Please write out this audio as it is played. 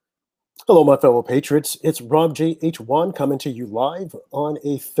Hello, my fellow patriots. It's Rob JH1 coming to you live on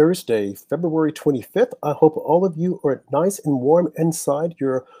a Thursday, February 25th. I hope all of you are nice and warm inside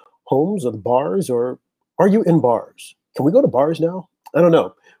your homes or bars, or are you in bars? Can we go to bars now? I don't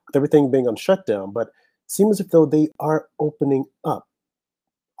know, with everything being on shutdown, but it seems as though they are opening up.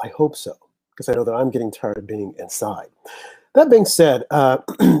 I hope so, because I know that I'm getting tired of being inside. That being said,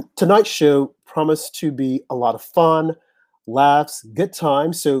 tonight's show promised to be a lot of fun, laughs, good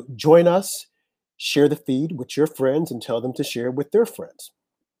times. So join us, share the feed with your friends, and tell them to share with their friends.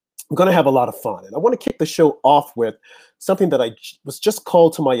 We're going to have a lot of fun. And I want to kick the show off with something that was just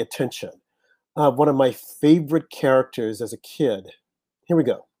called to my attention. One of my favorite characters as a kid. Here we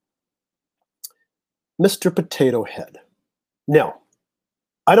go. Mr. Potato Head. Now,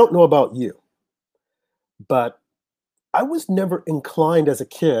 I don't know about you, but I was never inclined as a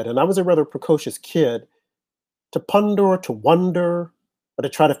kid, and I was a rather precocious kid, to ponder, to wonder, or to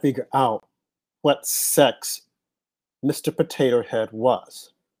try to figure out what sex Mr. Potato Head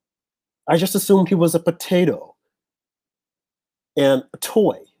was. I just assumed he was a potato and a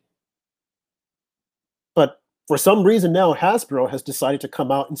toy. But for some reason now, Hasbro has decided to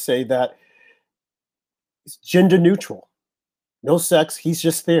come out and say that it's gender neutral. No sex, he's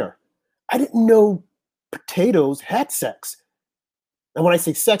just there. I didn't know potatoes had sex. And when I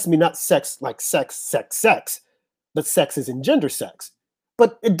say sex, I mean not sex like sex, but sex is in gender sex.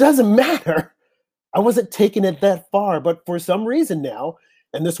 But it doesn't matter. I wasn't taking it that far, but for some reason now,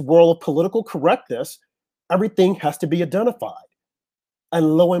 in this world of political correctness, everything has to be identified.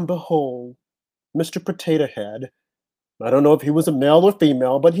 And lo and behold, Mr. Potato Head, I don't know if he was a male or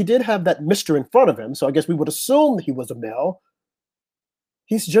female, but he did have that Mr. in front of him, so I guess we would assume he was a male.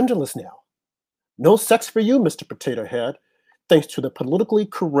 He's genderless now. No sex for you, Mr. Potato Head, thanks to the politically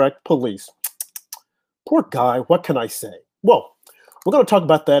correct police. Poor guy, what can I say? Well, we're going to talk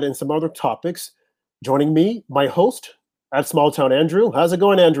about that and some other topics. Joining me, my host at Small Town Andrew. How's it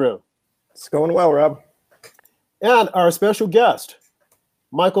going, Andrew? It's going well, Rob. And our special guest,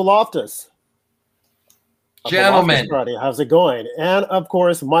 Michael Loftus. Gentlemen. Party. How's it going? And of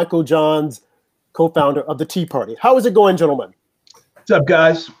course, Michael Johns, co-founder of the Tea Party. How is it going, gentlemen? What's up,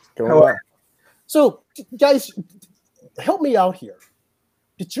 guys? Going well. So, guys, help me out here.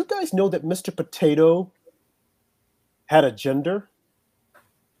 Did you guys know that Mr. Potato had a gender?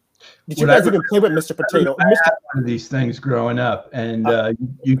 Did you guys even play with Mr. Potato? I had one of these things growing up, and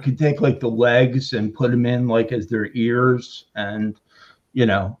you could take like the legs and put them in like as their ears, and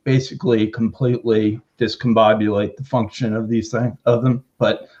basically completely discombobulate the function of these things of them.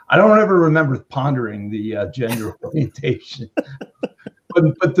 But I don't ever remember pondering the gender orientation.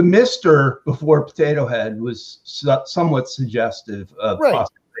 But the Mr. before Potato Head was somewhat suggestive of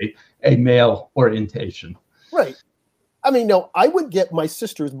possibly a male orientation. Right. I mean, no, I would get my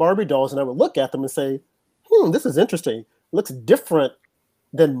sister's Barbie dolls and I would look at them and say, this is interesting. Looks different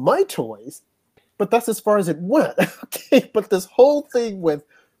than my toys. But that's as far as it went. Okay, but this whole thing with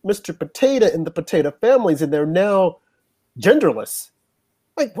Mr. Potato and the potato families, and they're now genderless.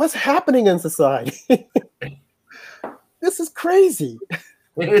 Like, what's happening in society? This is crazy.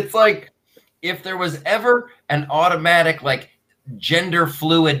 It's like if there was ever an automatic, like, gender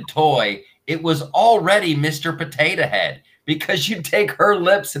fluid toy, it was already Mr. Potato Head, because you take her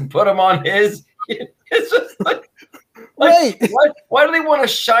lips and put them on his. It's just like right. Why do they want to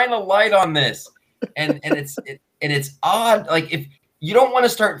shine a light on this? And it's odd. Like, if you don't want to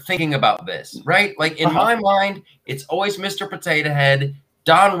start thinking about this, right? Like in my mind, it's always Mr. Potato Head.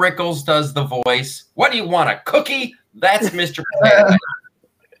 Don Rickles does the voice. What do you want, a cookie? That's Mr. Potato Head.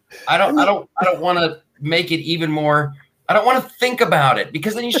 I don't want to make it even more. I don't want to think about it,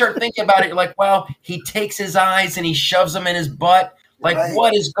 because then you start thinking about it. You're like, well, he takes his eyes and he shoves them in his butt. Like,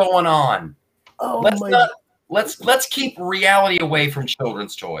 what is going on? Let's keep reality away from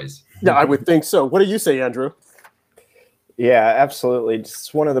children's toys. Yeah, I would think so. What do you say, Andrew? Yeah, absolutely.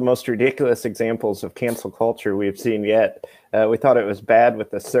 It's one of the most ridiculous examples of cancel culture we've seen yet. We thought it was bad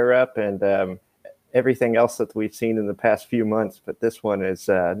with the syrup and everything else that we've seen in the past few months, but this one is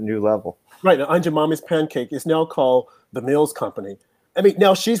new level. Right. Now, Aunt Jemima's Pancake is now called the Mills Company. I mean,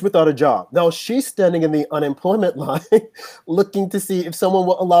 now she's without a job. Now she's standing in the unemployment line looking to see if someone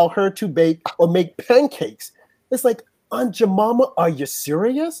will allow her to bake or make pancakes. It's like, Aunt Jemima, are you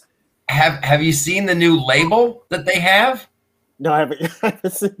serious? Have you seen the new label that they have? No, I haven't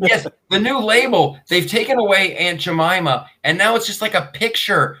seen that. Yes, the new label. They've taken away Aunt Jemima, and now it's just like a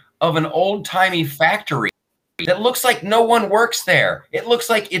picture of an old-timey factory that looks like no one works there. It looks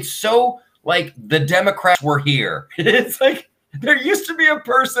like it's so like the Democrats were here. It's like there used to be a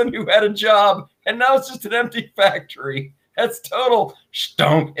person who had a job, and now it's just an empty factory. That's total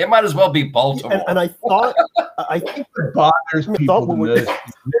stunk. It might as well be Baltimore. And I thought, I think What bothers people the most.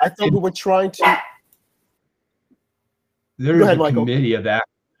 I thought we were trying to. There's ahead, a Michael. committee of activists.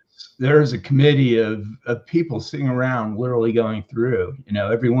 There's a committee of people sitting around literally going through,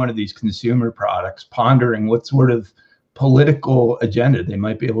 every one of these consumer products, pondering what sort of political agenda they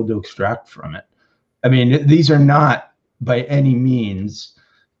might be able to extract from it. I mean, these are not by any means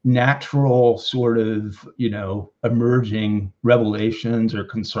natural sort of, emerging revelations or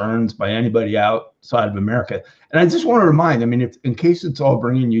concerns by anybody outside of America. And I just want to remind, I mean, if in case it's all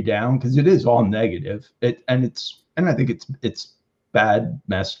bringing you down, because it is all negative, and I think it's bad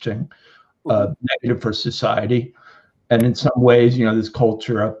messaging, negative for society. And in some ways, this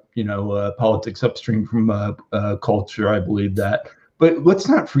culture politics upstream from culture, I believe that. But let's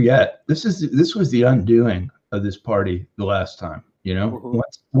not forget, this was the undoing of this party the last time.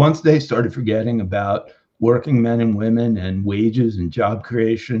 Once they started forgetting about working men and women and wages and job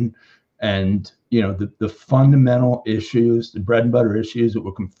creation and the fundamental issues, the bread and butter issues that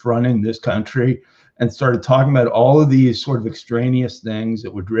were confronting this country, and started talking about all of these sort of extraneous things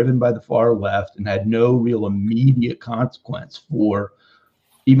that were driven by the far left and had no real immediate consequence for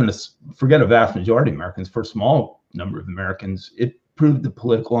even forget a vast majority of Americans, for a small number of Americans, it proved the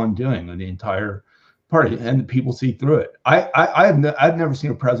political undoing of the entire party, and the people see through it. I've never seen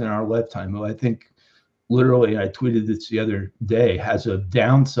a president in our lifetime who I think literally, I tweeted this the other day, has a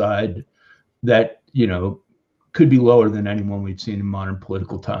downside that could be lower than anyone we've seen in modern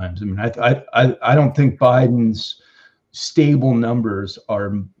political times. I mean, I don't think Biden's stable numbers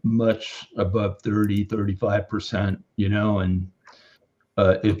are much above 30-35%, and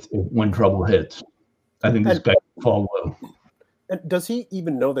if when trouble hits, I think this guy will fall low. And does he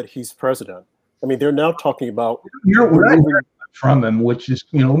even know that he's president? I mean, they're now talking about from him, which is,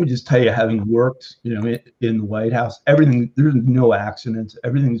 let me just tell you, having worked, in the White House, everything, there's no accidents.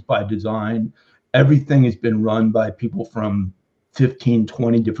 Everything's by design. Everything has been run by people from 15,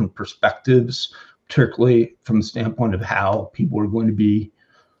 20 different perspectives, particularly from the standpoint of how people are going to be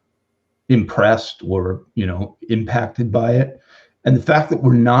impressed or, impacted by it. And the fact that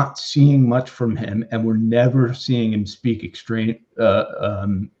we're not seeing much from him, and we're never seeing him speak extreme,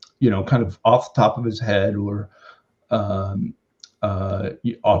 kind of off the top of his head or,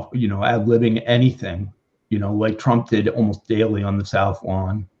 ad-libbing anything, like Trump did almost daily on the South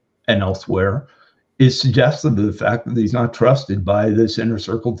Lawn and elsewhere, is suggestive of the fact that he's not trusted by this inner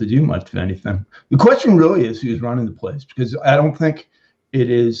circle to do much of anything. The question really is who's running the place, because I don't think it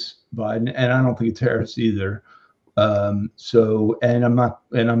is Biden, and I don't think it's Harris either. I'm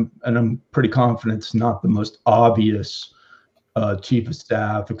pretty confident it's not the most obvious chief of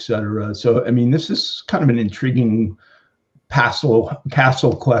staff, et cetera. So, I mean, this is kind of an intriguing castle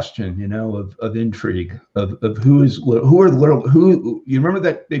question, of intrigue, of who you remember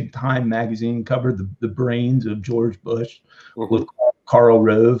that big Time magazine covered the brains of George Bush with Karl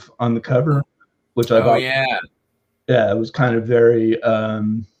Rove on the cover, which I thought, yeah, it was kind of very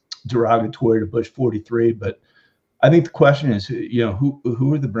derogatory to Bush 43, but I think the question is,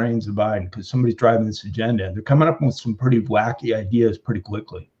 who are the brains of Biden? Because somebody's driving this agenda, and they're coming up with some pretty wacky ideas pretty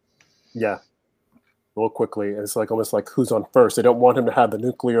quickly. Yeah, real quickly. It's like almost like who's on first. They don't want him to have the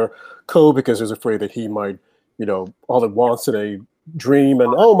nuclear code because they're afraid that he might, all at once in a dream,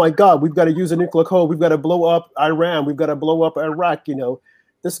 and oh my God, we've got to use a nuclear code. We've got to blow up Iran. We've got to blow up Iraq.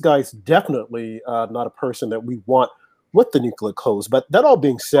 This guy's definitely not a person that we want with the nuclear codes. But that all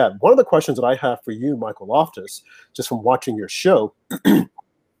being said, one of the questions that I have for you, Michael Loftus, just from watching your show,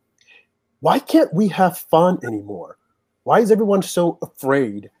 why can't we have fun anymore? Why is everyone so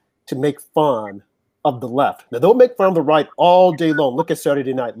afraid to make fun of the left? Now, they'll make fun of the right all day long. Look at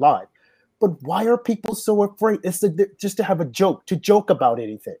Saturday Night Live. But why are people so afraid? It's just to have a joke, to joke about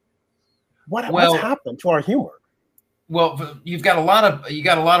anything. What's happened to our humor? Well, you got a lot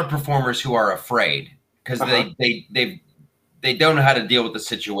of performers who are afraid because they don't know how to deal with the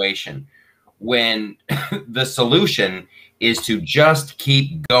situation, when the solution is to just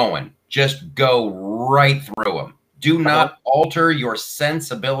keep going, just go right through them. Do not alter your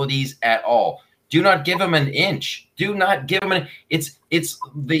sensibilities at all. Do not give them an inch. Do not give them it's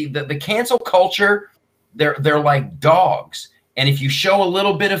the cancel culture. They're like dogs, and if you show a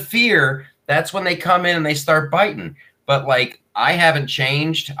little bit of fear, that's when they come in and they start biting. But like, I haven't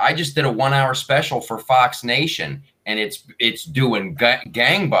changed. I just did a 1-hour special for Fox Nation, and it's doing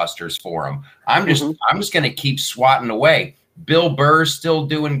gangbusters for them. I'm just going to keep swatting away. Bill Burr's still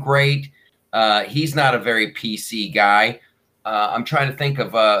doing great. He's not a very PC guy. I'm trying to think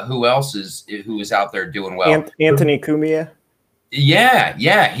of who else is out there doing well. Anthony Cumia.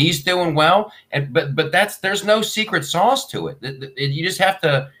 Yeah, he's doing well, and but there's no secret sauce to it. You just have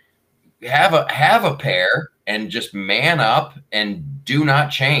to have a pair and just man up and do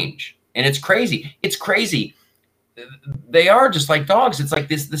not change. And it's crazy. It's crazy. They are just like dogs. It's like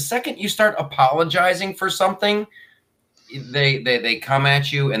this: the second you start apologizing for something, they come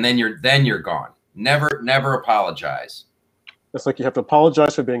at you, and then you're gone. Never apologize. It's like you have to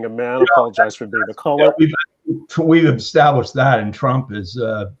apologize for being a man, apologize for being a color. Yeah, we've established that, and Trump has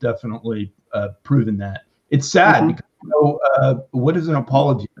definitely proven that. It's sad because, what is an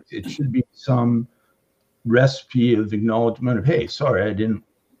apology? It should be some recipe of acknowledgement of, hey, sorry, I didn't,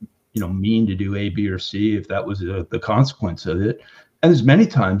 mean to do A, B, or C, if that was the consequence of it. And there's many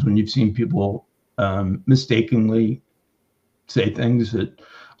times when you've seen people mistakenly say things that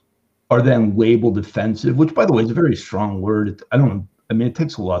are then labeled offensive, which, by the way, is a very strong word. It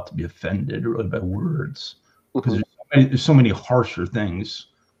takes a lot to be offended really by words, because there's so many harsher things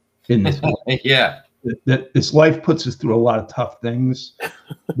in this life. Yeah. That this life puts us through a lot of tough things.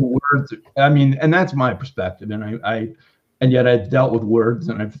 Words, and that's my perspective. And yet I've dealt with words,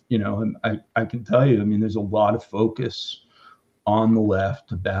 and I can tell you, there's a lot of focus on the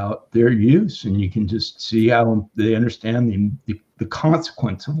left about their use, and you can just see how they understand the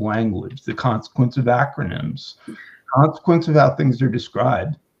consequence of language, the consequence of acronyms, consequence of how things are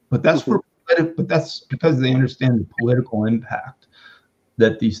described. But that's because they understand the political impact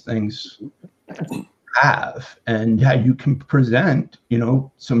that these things have, and how you can present,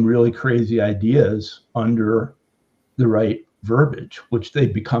 some really crazy ideas under the right verbiage, which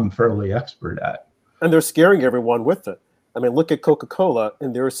they've become fairly expert at. And they're scaring everyone with it. Look at Coca-Cola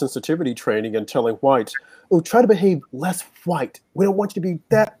and their sensitivity training and telling whites, try to behave less white. We don't want you to be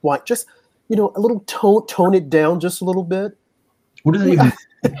that white. Just, a little tone it down just a little bit. What does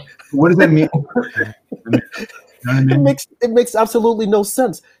that mean? It makes absolutely no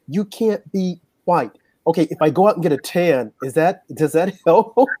sense. You can't be white. Okay, if I go out and get a tan, does that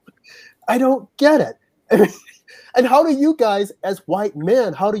help? I don't get it. And how do you guys, as white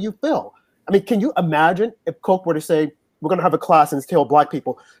men, how do you feel? Can you imagine if Coke were to say, we're going to have a class and tell black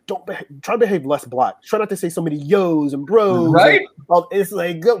people, try to behave less black. Try not to say so many yos and bros. Right? It's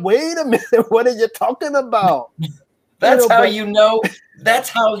like, wait a minute, what are you talking about? That's how you know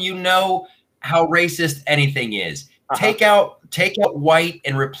how racist anything is. Take out white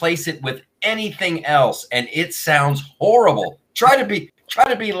and replace it with anything else, and it sounds horrible. Try to be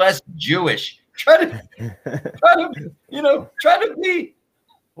less Jewish. Try to be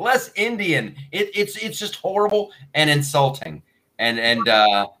less Indian. It's just horrible and insulting. And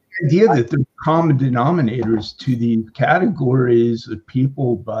the idea that there's common denominators to these categories of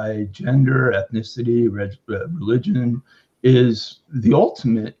people by gender, ethnicity, religion is the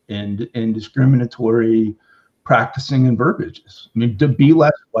ultimate in discriminatory practicing and verbiages. To be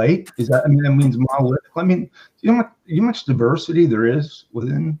less white, that means monolithic. You know how much diversity there is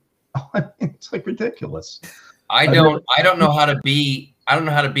within. It's like ridiculous. I don't know how to be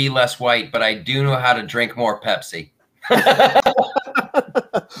less white, but I do know how to drink more Pepsi.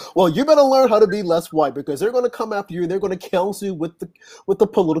 Well, you better learn how to be less white, because they're going to come after you. They're going to counsel you with the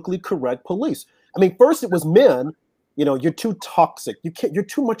politically correct police. First it was men. You're too toxic. You're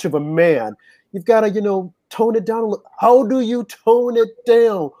too much of a man. You've got to, tone it down. How do you tone it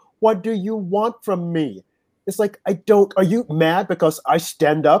down? What do you want from me? It's like, are you mad because I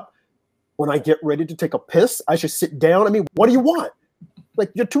stand up when I get ready to take a piss? I should sit down. What do you want?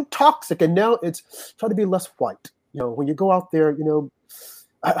 Like, you're too toxic. And now it's try to be less white. When you go out there,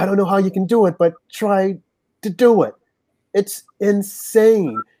 I don't know how you can do it, but try to do it. It's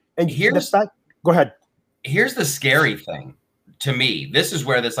insane. And go ahead. Here's the scary thing to me. This is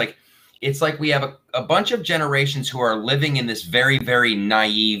where it's like we have a bunch of generations who are living in this very, very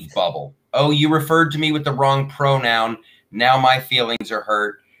naive bubble. Oh, you referred to me with the wrong pronoun. Now my feelings are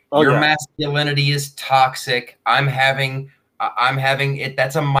hurt. Your masculinity is toxic. I'm having it.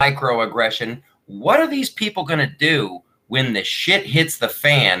 That's a microaggression. What are these people going to do when the shit hits the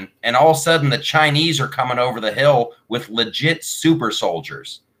fan and all of a sudden the Chinese are coming over the hill with legit super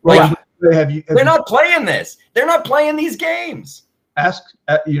soldiers? Well, they're not playing this. They're not playing these games. I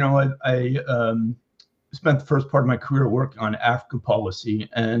spent the first part of my career working on Africa policy,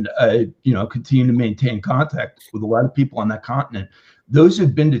 and I, continue to maintain contact with a lot of people on that continent. Those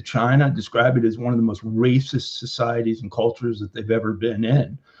who've been to China describe it as one of the most racist societies and cultures that they've ever been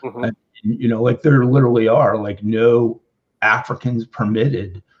in. Mm-hmm. And, there literally are no Africans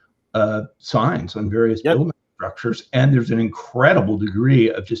permitted signs on various building structures, and there's an incredible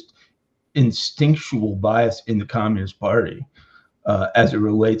degree of just instinctual bias in the Communist Party as it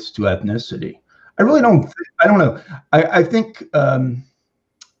relates to ethnicity. I really don't. I don't know. I think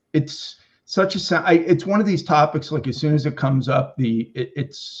it's such it's one of these topics. Like as soon as it comes up,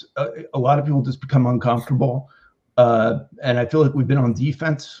 it's a lot of people just become uncomfortable, and I feel like we've been on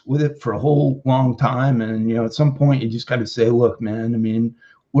defense with it for a whole long time. And at some point, you just got to say, look, man. I mean,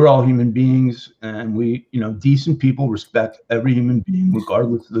 we're all human beings, and we, decent people respect every human being,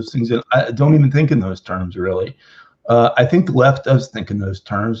 regardless of those things. And I don't even think in those terms, really. I think the left does think in those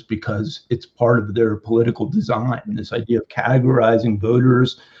terms because it's part of their political design, this idea of categorizing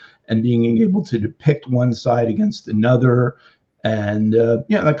voters and being able to depict one side against another. And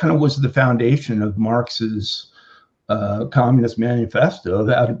that kind of was the foundation of Marx's Communist Manifesto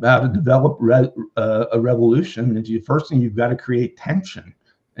about how to develop a revolution. And the first thing, you've got to create tension,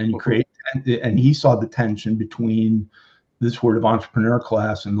 and and he saw the tension between this sort of entrepreneur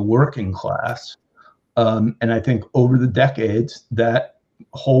class and the working class. And I think over the decades, that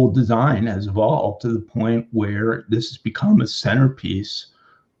whole design has evolved to the point where this has become a centerpiece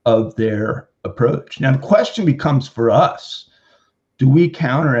of their approach. Now, the question becomes for us, do we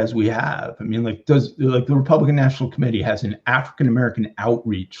counter as we have? I mean, the Republican National Committee has an African-American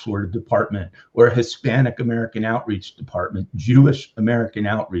outreach sort of department, or a Hispanic American outreach department, Jewish American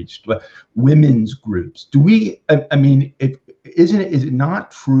outreach, women's groups. Do we, I mean, is it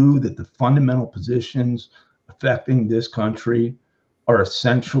not true that the fundamental positions affecting this country are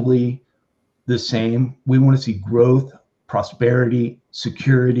essentially the same? We want to see growth, prosperity,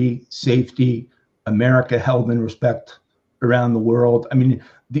 security, safety, America held in respect around the world. I mean,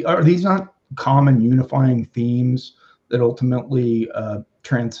 are these not common unifying themes that ultimately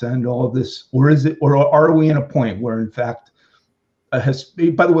transcend all of this? Or are we in a point where, in fact, by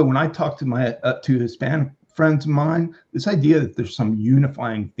the way, when I talk to my to Hispanic friends of mine, this idea that there's some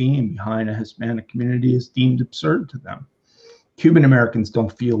unifying theme behind a Hispanic community is deemed absurd to them. Cuban Americans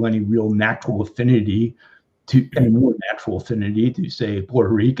don't feel any real natural affinity to say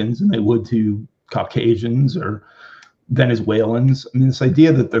Puerto Ricans than they would to Caucasians or Venezuelans. I mean, this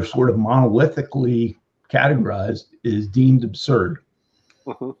idea that they're sort of monolithically categorized is deemed absurd.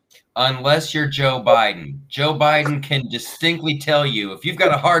 Unless you're Joe Biden. Joe Biden can distinctly tell you, if you've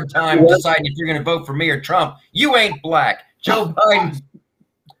got a hard time deciding if you're going to vote for me or Trump, you ain't black. Joe Biden.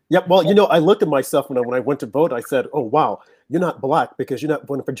 Yep. Well, I looked at myself when I went to vote. I said, oh, wow, you're not black because you're not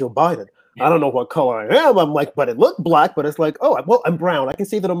voting for Joe Biden. I don't know what color I am. I'm like, but it looked black, but it's like, oh, well, I'm brown. I can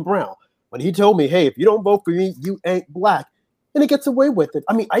see that I'm brown. When he told me, hey, if you don't vote for me, you ain't black. And he gets away with it.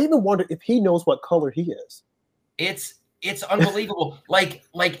 I mean, I even wonder if he knows what color he is. It's unbelievable. like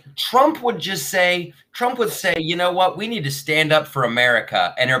Trump would say, you know what? We need to stand up for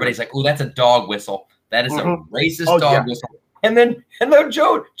America. And everybody's like, oh, that's a dog whistle. That is a racist dog whistle. And then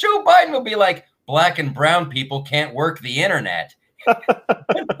Joe Biden will be like, black and brown people can't work the internet. And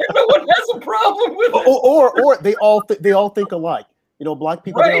no one has a problem with it. Or they all think alike. Black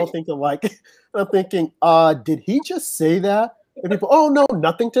people, They all think alike. I'm thinking, did he just say that? And people, oh, no,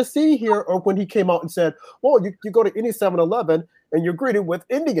 nothing to see here. Or when he came out and said, well, you go to any 7-Eleven and you're greeted with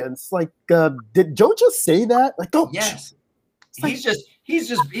Indians. Like, did Joe just say that? Like, oh, yes. He's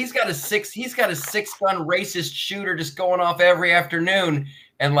got a 6-gun racist shooter just going off every afternoon.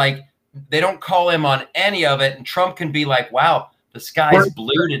 And like, they don't call him on any of it. And Trump can be like, wow, the sky's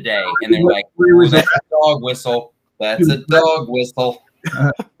blue today. And they're like, oh, that's a dog whistle. That's a dog whistle.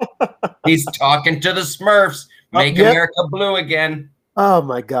 He's talking to the Smurfs. Make America blue again. Oh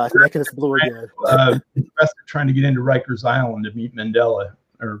my gosh, making us blue again. Trying to get into Rikers Island to meet Mandela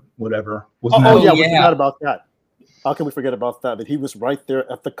or whatever. We forgot about that. How can we forget about that? That he was right there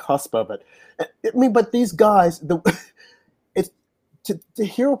at the cusp of it. I mean, but these guys, it's to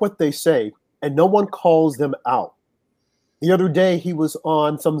hear what they say, and no one calls them out. The other day, he was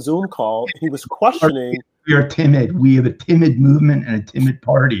on some Zoom call. He was questioning. We are timid. We have a timid movement and a timid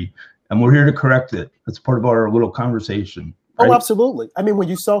party, and we're here to correct it. That's part of our little conversation. Right? Oh, absolutely. I mean, when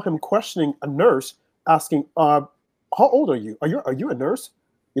you saw him questioning a nurse, asking, "How old are you? Are you a nurse?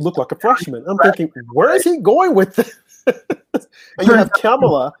 You look like a freshman." I'm thinking, where is he going with this? And you have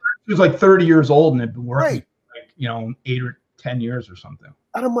Kamala. She was like 30 years old and had been working 8 or 10 years or something.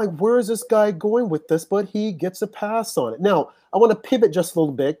 And I'm like, where is this guy going with this? But he gets a pass on it. Now, I want to pivot just a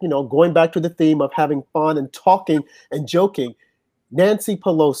little bit, going back to the theme of having fun and talking and joking. Nancy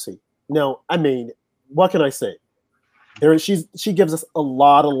Pelosi. Now, I mean, what can I say? She gives us a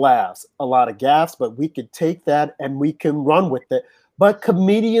lot of laughs, a lot of gaffes, but we could take that and we can run with it. But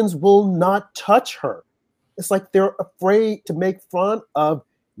comedians will not touch her. It's like they're afraid to make fun of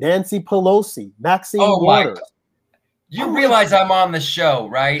Nancy Pelosi, Maxine Waters. You realize I'm on the show,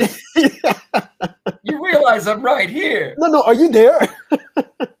 right? You realize I'm right here. No, are you there?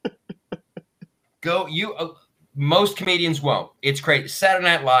 go. Most comedians won't. It's crazy. Saturday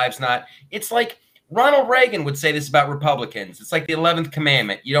Night Live's not. It's like Ronald Reagan would say this about Republicans. It's like the 11th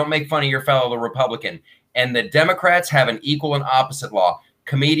commandment. You don't make fun of your fellow Republican. And the Democrats have an equal and opposite law.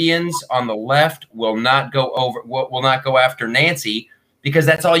 Comedians on the left will not go after Nancy because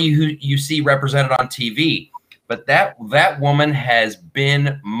that's all you see represented on TV. But that woman has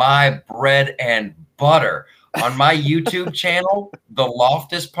been my bread and butter on my YouTube channel, The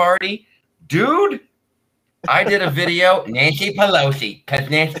Loftus Party. Dude, I did a video, Nancy Pelosi, because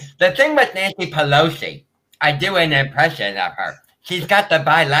the thing with Nancy Pelosi, I do an impression of her. She's got the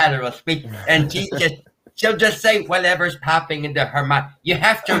bilateral speech, and she'll just say whatever's popping into her mind. You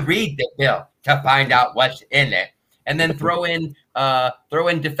have to read the bill to find out what's in it, and then throw in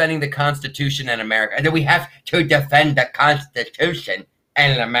defending the Constitution in America. And then we have to defend the Constitution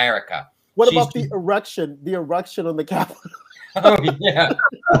in America. What about the erection? The erection on the Capitol. Oh yeah,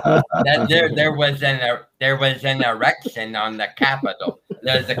 there was an erection on the Capitol.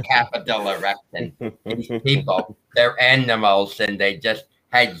 There's a Capitol erection. These people, they're animals, and they just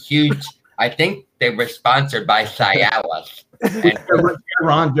had huge. I think they were sponsored by Cialis. And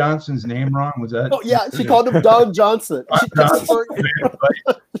Ron Johnson's name wrong? Was that? Oh yeah, she called him Don Johnson.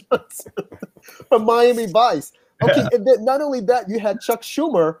 From Miami Vice. Okay, and then not only that, you had Chuck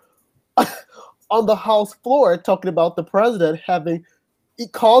Schumer on the House floor talking about the president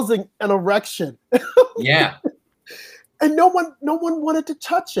causing an erection. Yeah. And no one wanted to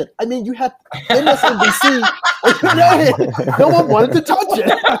touch it. I mean, you had MSNBC. No one wanted to touch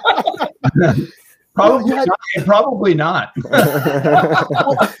it. Probably not.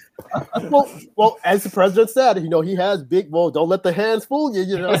 Well, as the president said, he has big. Well, don't let the hands fool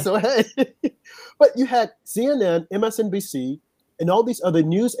you. So hey, but you had CNN, MSNBC, and all these other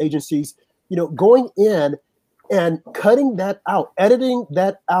news agencies, going in and cutting that out, editing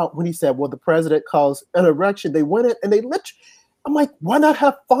that out when he said, well, the president caused an erection. They went in and they literally, I'm like, why not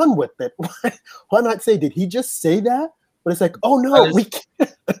have fun with it? Why not say, did he just say that? But it's like, oh no, we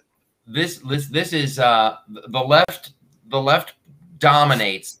can't. This is the left. The left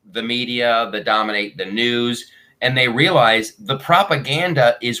dominates the media. They dominate the news, and they realize the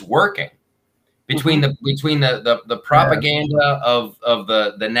propaganda is working. Between the propaganda of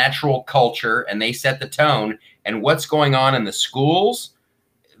the natural culture, and they set the tone, and what's going on in the schools,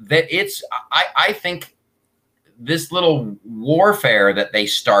 that I think this little warfare that they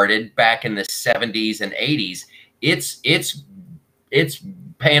started back in the 70s and 80s, it's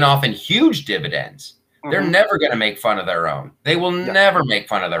paying off in huge dividends. They're never going to make fun of their own. They will never make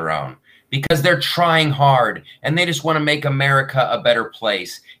fun of their own, because they're trying hard and they just want to make America a better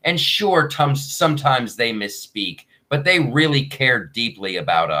place. And sure, sometimes they misspeak, but they really care deeply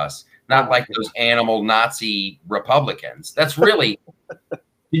about us, not like those animal Nazi Republicans. That's really,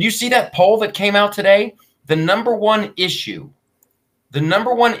 did you see that poll that came out today? The number one issue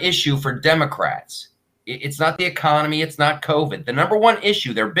for Democrats, it's not the economy, it's not COVID. The number one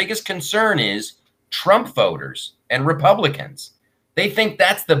issue, their biggest concern is Trump voters and Republicans. They think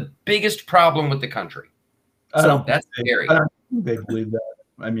that's the biggest problem with the country. So that's scary. I don't think they believe that.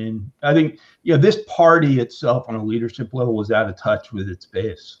 I mean, I think this party itself on a leadership level was out of touch with its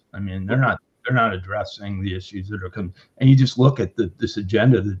base. I mean, they're not addressing the issues that are coming. And you just look at this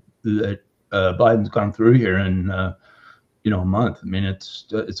agenda that Biden's gone through here in a month. I mean,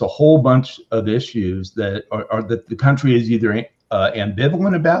 it's a whole bunch of issues that are that the country is either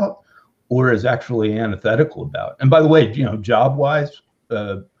ambivalent about or is actually antithetical about. And by the way, job-wise,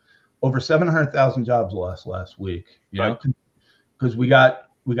 over 700,000 jobs lost last week. Because we got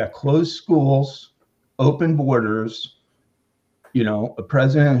closed schools, open borders. A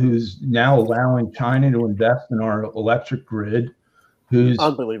president who's now allowing China to invest in our electric grid. Who's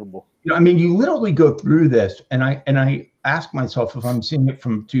unbelievable. I mean, you literally go through this, and I ask myself if I'm seeing it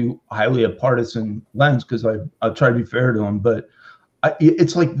from too highly a partisan lens, because I'll try to be fair to him, but.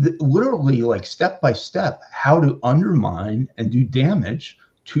 It's like literally like step by step how to undermine and do damage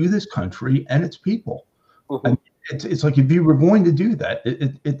to this country and its people. I mean, it's like if you were going to do that,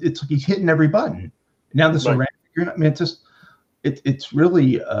 it's like he's hitting every button. Now this Iran, I mean, it's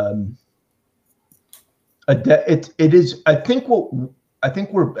really it is. I think we're at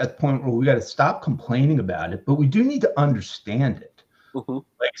the point where we got to stop complaining about it, but we do need to understand it.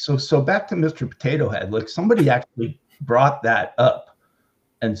 Like so back to Mr. Potato Head, like somebody actually brought that up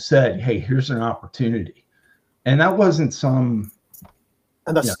and said, hey, here's an opportunity. And that wasn't some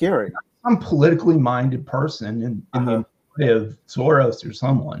and that's scary. Some politically minded person in the way of Soros or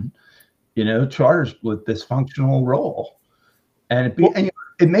someone, charged with this functional role. And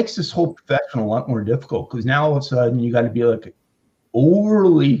it makes this whole profession a lot more difficult, because now all of a sudden you got to be like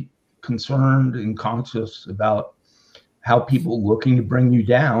overly concerned and conscious about how people looking to bring you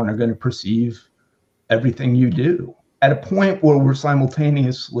down are going to perceive everything you do, at a point where we're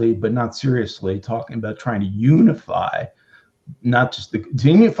simultaneously, but not seriously, talking about trying to unify, not just to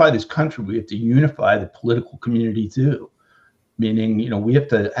unify this country, we have to unify the political community too. Meaning, you know, we have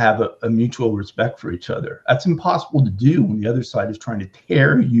to have a mutual respect for each other. That's impossible to do when the other side is trying to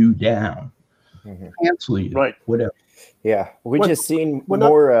tear you down, cancel you, Right. whatever. Yeah, we Well, just seen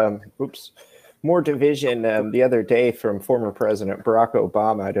well, more division the other day from former President Barack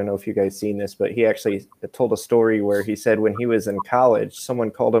Obama. I don't know if you guys seen this, but he actually told a story where he said when he was in college, someone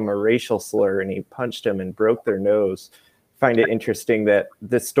called him a racial slur and he punched him and broke their nose. Find it interesting that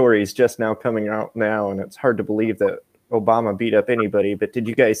this story is just now coming out now, and it's hard to believe that Obama beat up anybody. But did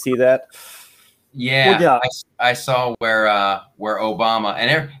you guys see that? Yeah, Well, yeah. I saw where Obama,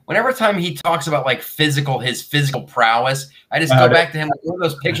 and whenever time he talks about like his physical prowess, I just go back to him, like, one of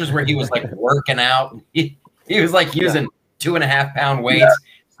those pictures where he was like working out. He was like using 2.5 pound weights.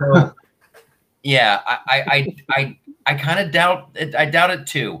 So yeah, I kind of doubt it. I doubt it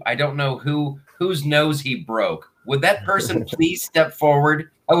too. I don't know whose nose he broke. Would that person please step forward?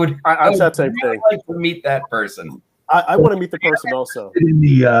 I would that same really thing. like to meet that person. I want to meet the person also. In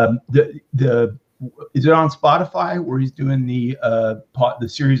the is it on Spotify where he's doing the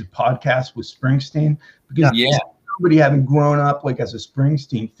series of podcasts with Springsteen? Because Yeah. somebody having grown up like as a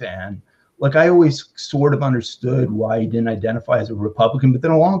Springsteen fan, like I always sort of understood why he didn't identify as a Republican, but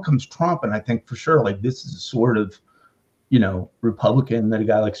then along comes Trump, and I think for sure like this is a sort of, you know, Republican that a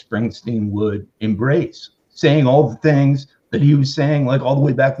guy like Springsteen would embrace, saying all the things that he was saying like all the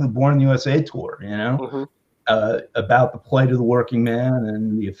way back to the Born in the USA tour, you know. Mhm. About the plight of the working man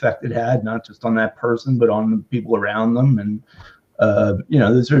and the effect it had, not just on that person, but on the people around them. And, you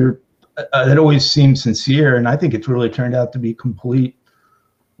know, those are, it always seems sincere. And I think it's really turned out to be completely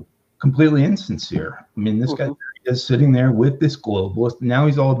insincere. I mean, this guy is sitting there with this globalist. Now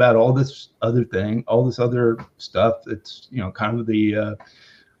he's all about all this other thing, all this other stuff. That's, you know, kind of the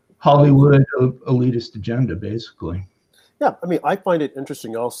Hollywood elitist agenda, basically. Yeah, I mean, I find it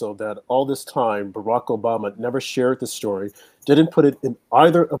interesting also that all this time, Barack Obama never shared the story, didn't put it in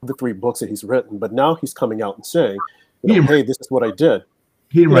either of the 3 books that he's written, but now he's coming out and saying, you know, hey, this is what I did.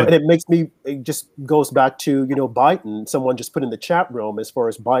 You know, and it just goes back to, you know, Biden. Someone just put in the chat room as far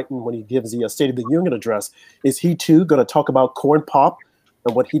as Biden, when he gives the State of the Union address, is he too going to talk about Corn Pop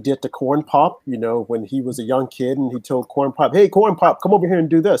and what he did to Corn Pop, you know, when he was a young kid and he told Corn Pop, hey, Corn Pop, come over here and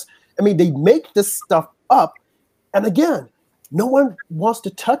do this. I mean, they make this stuff up. And again, no one wants to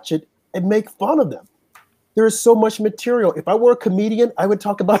touch it and make fun of them. There is so much material. If I were a comedian, I would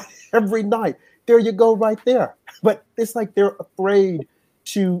talk about it every night. There you go, right there. But it's like they're afraid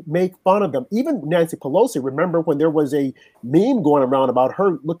to make fun of them. Even Nancy Pelosi, remember when there was a meme going around about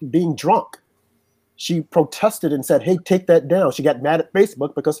her being drunk? She protested and said, hey, take that down. She got mad at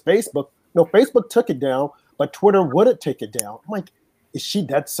Facebook because Facebook took it down, but Twitter wouldn't take it down. I'm like, is she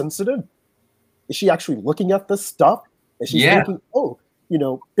that sensitive? Is she actually looking at this stuff? And she's thinking, oh, you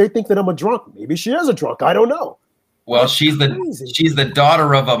know, they think that I'm a drunk. Maybe she is a drunk. I don't know. Well, she's the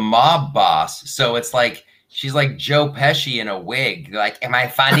daughter of a mob boss. So it's like, she's like Joe Pesci in a wig. Like, am I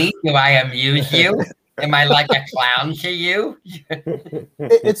funny? Do I amuse you? Am I like a clown to you?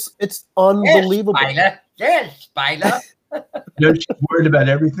 It's unbelievable. Yes, Spider. She's worried about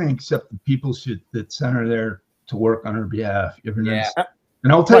everything except the people that sent her there to work on her behalf. You ever notice?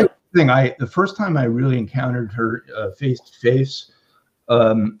 And I'll tell you the thing. The first time I really encountered her face to face,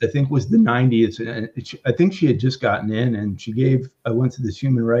 I think was the 90s. And I think she had just gotten in, and I went to this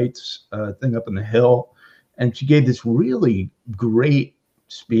human rights thing up on the Hill, and she gave this really great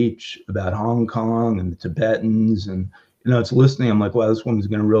speech about Hong Kong and the Tibetans. And, you know, it's listening. I'm like, wow, this woman's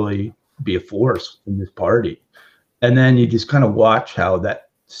going to really be a force in this party. And then you just kind of watch how that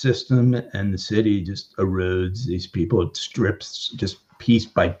system and the city just erodes these people. It strips just piece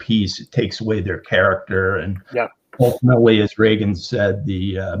by piece. It takes away their character. And ultimately, as Reagan said,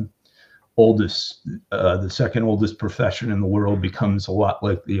 the second oldest profession in the world becomes a lot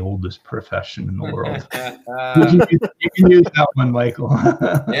like the oldest profession in the world. You can use that one, Michael.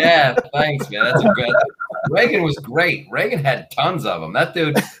 Yeah, thanks, man. That's a good. Reagan was great. Reagan had tons of them. That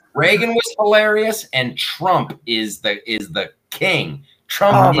dude, Reagan was hilarious, and Trump is the king.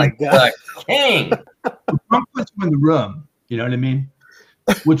 Trump is the king. Trump puts him in the room. You know what I mean?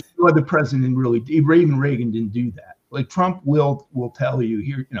 Which no other president really did. Reagan didn't do that. Like Trump will tell you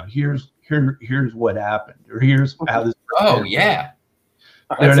here, you know, here's what happened, or here's how this. Oh yeah.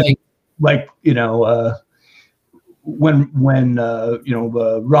 You know, like you know, when you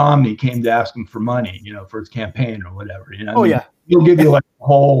know Romney came to ask him for money, you know, for his campaign or whatever, you know. Oh yeah. He'll give you like a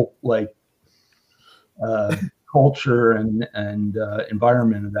whole like culture and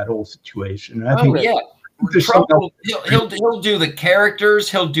environment of that whole situation. And I think Trump he'll do the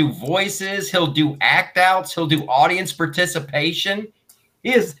characters, he'll do voices, he'll do act outs, he'll do audience participation.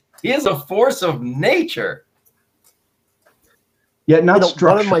 He is a force of nature. Yeah, not structured.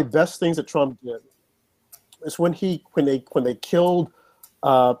 One of my best things that Trump did is when they killed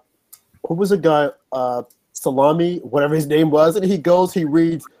who was the guy, Salami, whatever his name was, and he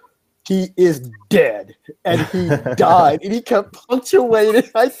reads, "He is dead," and he died, and he kept punctuating.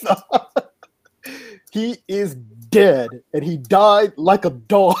 I thought, he is dead, and he died like a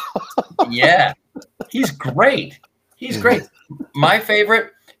dog. Yeah, he's great. He's great. My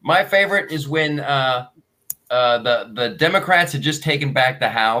favorite is when the Democrats had just taken back the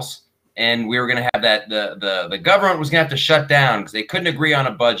House, and we were going to have that the government was going to have to shut down because they couldn't agree on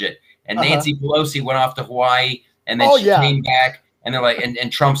a budget. And Nancy Pelosi went off to Hawaii, and then she came back, and they're like,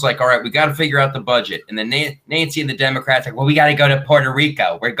 and Trump's like, all right, we got to figure out the budget. And then Nancy and the Democrats are like, well, we got to go to Puerto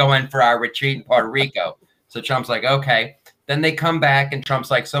Rico. We're going for our retreat in Puerto Rico. So Trump's like, okay. Then they come back, and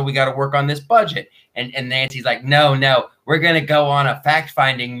Trump's like, so we got to work on this budget. And Nancy's like, no, we're going to go on a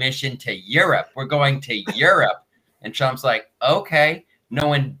fact-finding mission to Europe. We're going to Europe. And Trump's like, okay,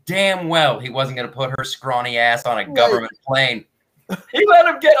 knowing damn well he wasn't going to put her scrawny ass on a government plane. He let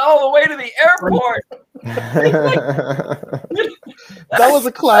him get all the way to the airport. That was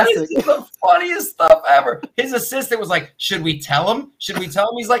a classic. That is the funniest stuff ever. His assistant was like, should we tell him?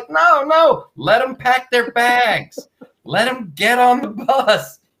 He's like, no. Let them pack their bags. Let them get on the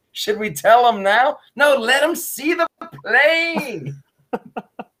bus. Should we tell them now? No, let them see the plane.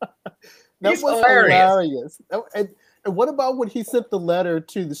 That was hilarious. And what about when he sent the letter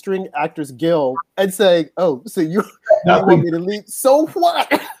to the String Actors Guild and saying, "Oh, so you want me to leave? So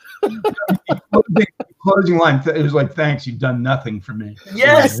what?" Closing line. It was like, "Thanks, you've done nothing for me."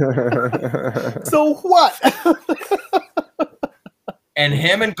 Yes. So what? And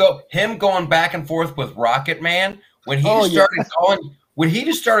him going back and forth with Rocket Man when he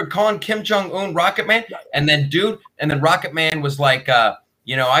just started calling Kim Jong-un Rocket Man, and then Rocket Man was like, I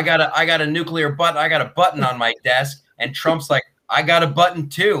got a nuclear button. I got a button on my desk. And Trump's like, I got a button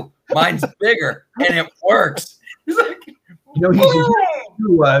too. Mine's bigger, and it works. He's like,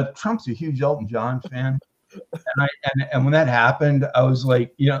 Trump's a huge Elton John fan. And when that happened, I was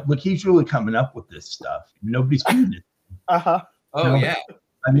like, look, he's really coming up with this stuff. Nobody's doing it. Oh, yeah.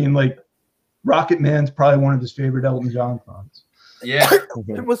 I mean, like, Rocket Man's probably one of his favorite Elton John songs. Yeah.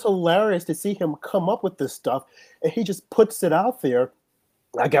 It was hilarious to see him come up with this stuff, and he just puts it out there.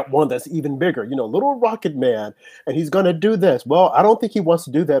 I got one that's even bigger, little Rocket Man, and he's going to do this. Well, I don't think he wants to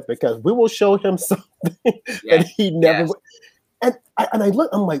do that because we will show him something and he never would. And I look,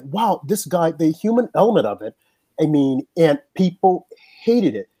 I'm like, wow, this guy, the human element of it. I mean, and people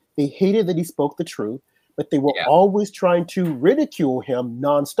hated it. They hated that he spoke the truth, but they were always trying to ridicule him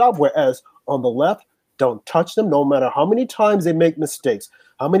nonstop. Whereas on the left, don't touch them, no matter how many times they make mistakes,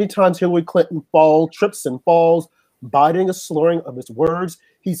 how many times Hillary Clinton trips and falls. Biden is slurring of his words.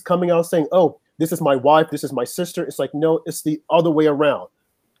 He's coming out saying, "Oh, this is my wife. This is my sister." It's like, no, it's the other way around.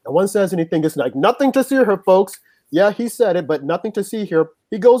 No one says anything. It's like, nothing to see here, folks. Yeah, he said it, but nothing to see here.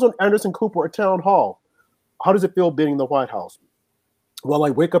 He goes on Anderson Cooper at Town Hall. How does it feel being in the White House? Well, I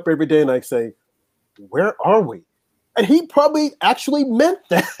wake up every day and I say, where are we? And he probably actually meant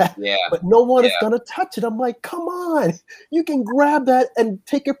that. Yeah. But no one is going to touch it. I'm like, come on. You can grab that and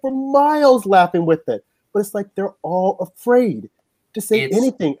take it for miles laughing with it. But it's like they're all afraid to say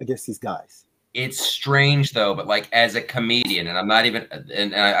anything against these guys. It's strange, though, but like as a comedian, and I'm not even,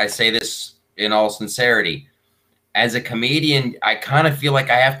 and I say this in all sincerity, as a comedian, I kind of feel like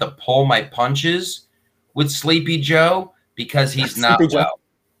I have to pull my punches with Sleepy Joe because he's not well.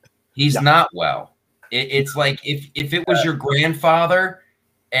 He's not well. It's like if it was your grandfather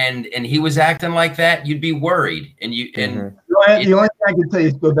and he was acting like that, you'd be worried. And the only thing I can tell you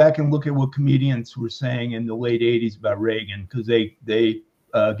is go back and look at what comedians were saying in the late '80s about Reagan, because they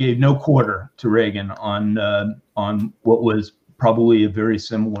gave no quarter to Reagan on what was probably a very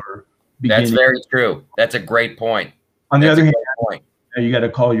similar beginning. That's very true. That's a great point. On the other hand, you got to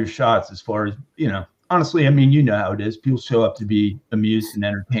call your shots as far as, honestly, I mean, how it is. People show up to be amused and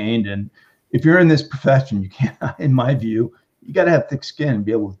entertained. And if you're in this profession, you can't, in my view, you got to have thick skin and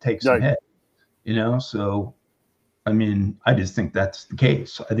be able to take some hit, So, I mean, I just think that's the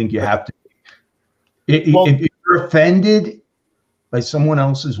case. I think you have to. If you're offended by someone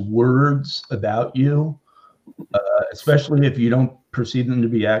else's words about you, especially if you don't perceive them to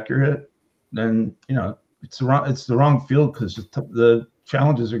be accurate, then it's the wrong field, because the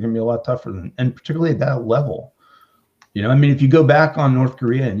challenges are going to be a lot tougher and particularly at that level. You know, I mean, if you go back on North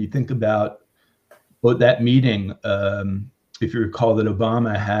Korea and you think about what that meeting, if you recall, that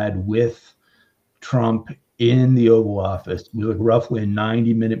Obama had with Trump in the Oval Office, it was like roughly a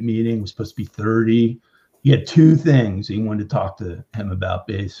 90-minute meeting. It was supposed to be 30. He had two things he wanted to talk to him about,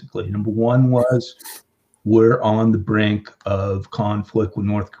 basically. Number one was, we're on the brink of conflict with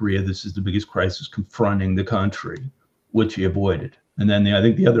North Korea. This is the biggest crisis confronting the country, which he avoided. And then I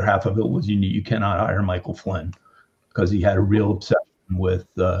think the other half of it was, you cannot hire Michael Flynn, because he had a real obsession with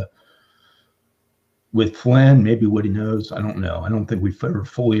Flynn. Maybe what he knows, I don't know. I don't think we've ever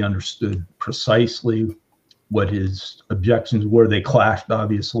fully understood precisely what his objections were. They clashed,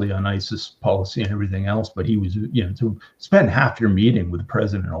 obviously, on ISIS policy and everything else. But he was, to spend half your meeting with the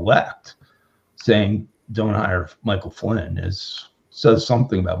president-elect saying, don't hire Michael Flynn, says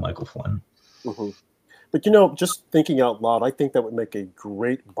something about Michael Flynn. Mm-hmm. But, just thinking out loud, I think that would make a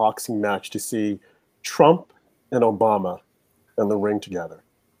great boxing match to see Trump and Obama in the ring together.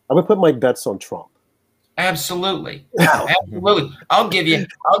 I would put my bets on Trump. Absolutely. Absolutely. I'll give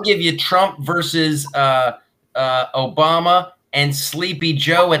you Trump versus Obama and Sleepy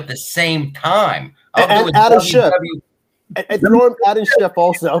Joe at the same time. I'll do a Adam Schiff. And throw him Adam Schiff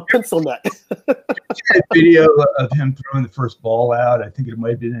also. I'll pencil that. Video of him throwing the first ball out. I think it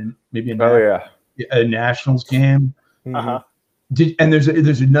might have been a Nationals game. Uh-huh. And there's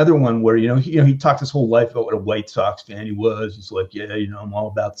another one where he talked his whole life about what a White Sox fan he was. He's like, I'm all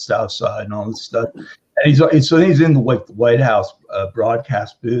about the South Side and all this stuff. And he's in the White House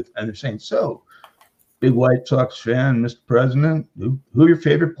broadcast booth, and they're saying, "So, big White Sox fan, Mr. President, who are your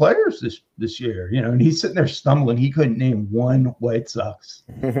favorite players this year?" And he's sitting there stumbling. He couldn't name one White Sox.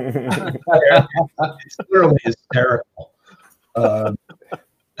 It's literally hysterical.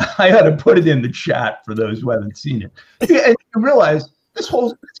 I had to put it in the chat for those who haven't seen it. And you realize this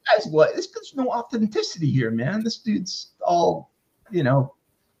guy's like, there's no authenticity here, man. This dude's all,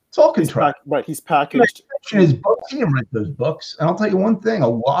 it's all contrived. Right, he's packaged. His books, he didn't write those books. And I'll tell you one thing: a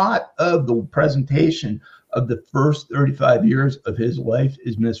lot of the presentation of the first 35 years of his life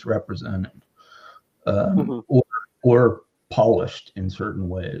is misrepresented, or polished in certain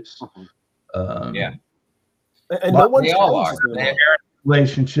ways. Yeah, and no one they all are.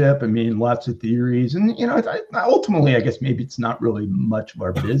 Relationship. I mean, lots of theories, and ultimately, I guess maybe it's not really much of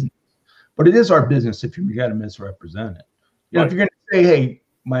our business, but it is our business if you got to misrepresent it. If you're going to say, "Hey,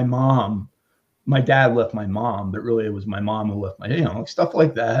 my dad left my mom," but really it was my mom who left my, stuff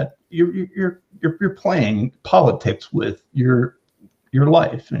like that. You're playing politics with your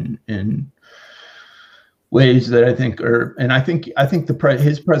life in ways that I think are, and I think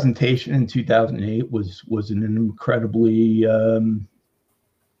his presentation in 2008 was an incredibly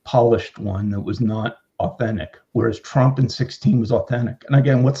polished one that was not authentic, whereas Trump in 2016 was authentic. And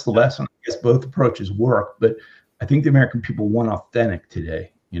again, what's the lesson? I guess both approaches work, but I think the American people want authentic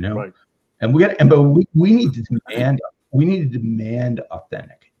today, Right. And we need to demand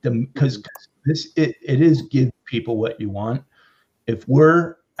authentic, because it is give people what you want. If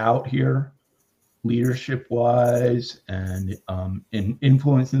we're out here leadership wise and in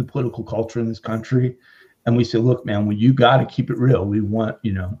influencing the political culture in this country, and we say, look, man, well, you got to keep it real. We want,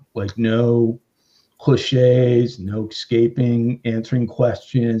 no cliches, no escaping answering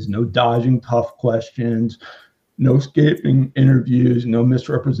questions, no dodging tough questions, no escaping interviews, no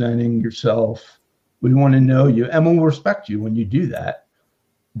misrepresenting yourself. We want to know you, and we'll respect you when you do that.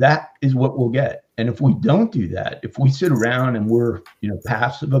 That is what we'll get. And if we don't do that, if we sit around and we're,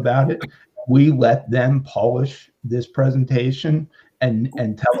 passive about it, we let them polish this presentation and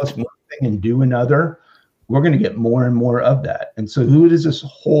tell us one thing and do another, we're going to get more and more of that. And so who does this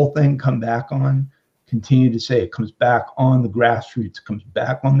whole thing come back on? Continue to say it comes back on the grassroots, it comes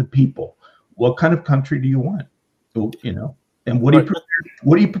back on the people. What kind of country do you want? And what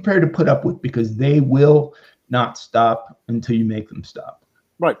are you prepared to put up with? Because they will not stop until you make them stop.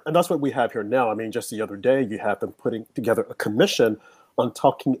 Right. And that's what we have here now. I mean, just the other day, you have them putting together a commission on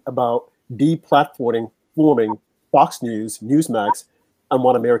talking about deplatforming Fox News, Newsmax, and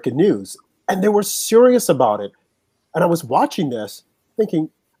One American News. And they were serious about it. And I was watching this thinking,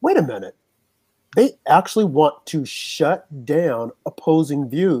 wait a minute. They actually want to shut down opposing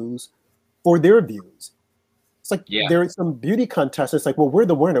views for their views. It's like there is some beauty contest. It's like, well, we're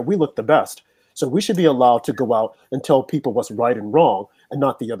the winner. We look the best. So we should be allowed to go out and tell people what's right and wrong and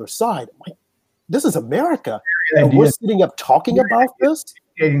not the other side. I'm like, this is America. And we're sitting up talking about this.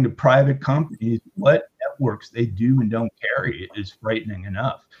 Getting to private companies what networks they do and don't carry is frightening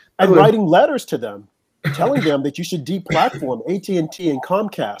enough. And writing letters to them, telling them that you should deplatform AT&T and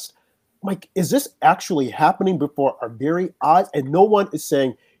Comcast. I'm like, is this actually happening before our very eyes? And no one is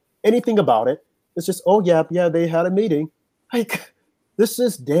saying anything about it. It's just, oh yeah, they had a meeting. Like, this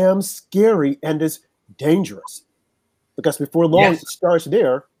is damn scary and is dangerous, because before long it starts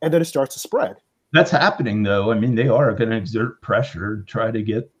there and then it starts to spread. That's happening, though. I mean, they are going to exert pressure to try to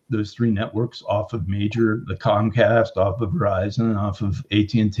get those three networks off of the Comcast, off of Verizon, off of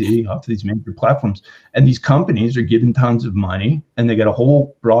AT&T, off of these major platforms. And these companies are given tons of money, and they got a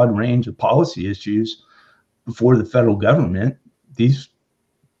whole broad range of policy issues before the federal government. These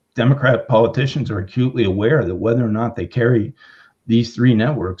Democrat politicians are acutely aware that whether or not they carry these three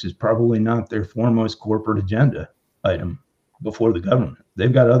networks is probably not their foremost corporate agenda item before the government.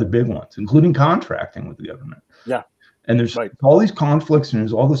 They've got other big ones, including contracting with the government. Yeah. And there's all these conflicts, and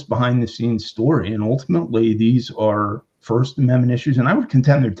there's all this behind the scenes story. And ultimately, these are First Amendment issues. And I would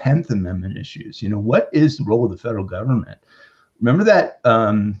contend they're 10th Amendment issues. You know, what is the role of the federal government? Remember that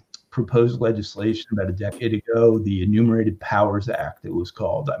proposed legislation about a decade ago, the Enumerated Powers Act, it was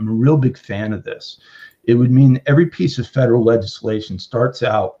called. I'm a real big fan of this. It would mean every piece of federal legislation starts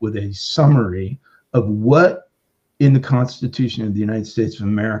out with a summary of what in the Constitution of the United States of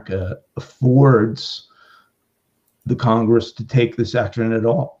America affords the Congress to take this action at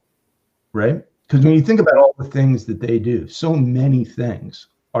all, right? Because when you think about all the things that they do, so many things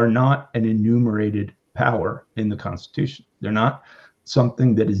are not an enumerated power in the Constitution. They're not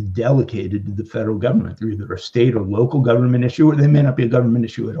something that is delegated to the federal government. They're either a state or local government issue, or they may not be a government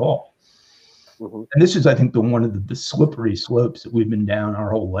issue at all. Mm-hmm. And this is, I think, one of the slippery slopes that we've been down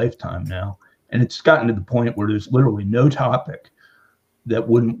our whole lifetime now. And it's gotten to the point where there's literally no topic that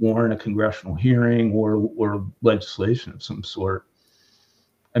wouldn't warrant a congressional hearing or legislation of some sort.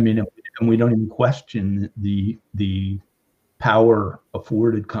 I mean, and we don't even question the power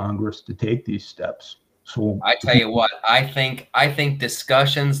afforded Congress to take these steps. So I tell you what, I think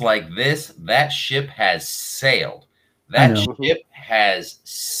discussions like this, that ship has sailed. That ship has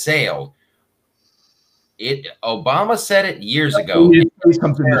sailed. Obama said it years ago.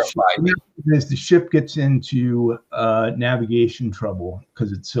 The ship gets into navigation trouble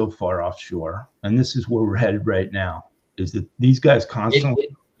because it's so far offshore, and this is where we're headed right now. Is that these guys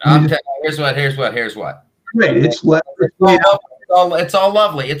constantly? Here's what. Right, it's all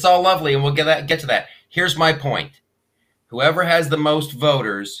lovely, and we'll get to that. Here's my point: whoever has the most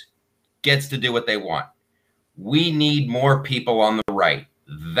voters gets to do what they want. We need more people on the right.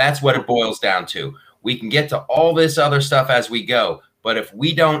 That's what it boils down to. We can get to all this other stuff as we go, but if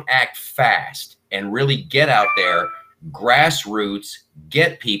we don't act fast and really get out there, grassroots,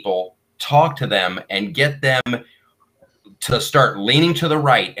 get people, talk to them, and get them to start leaning to the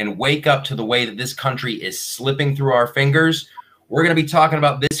right and wake up to the way that this country is slipping through our fingers, we're going to be talking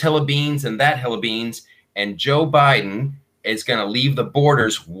about this hill of beans and that hill of beans, and Joe Biden is going to leave the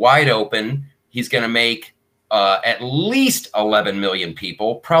borders wide open. He's going to make at least 11 million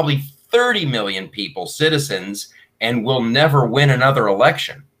people, probably 30 million people citizens, and we'll never win another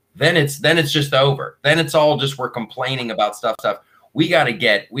election. Then it's just over. Then it's all just we're complaining about stuff. We got to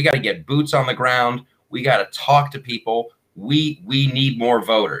get boots on the ground. We got to talk to people. We need more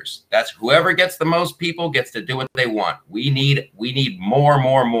voters. That's whoever gets the most people gets to do what they want. We need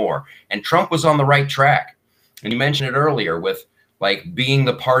more. And Trump was on the right track. And you mentioned it earlier with like being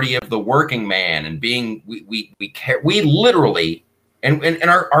the party of the working man and being we literally and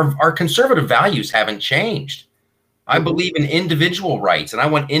our conservative values haven't changed. I believe in individual rights and I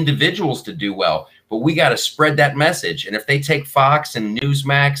want individuals to do well, but we got to spread that message. And if they take Fox and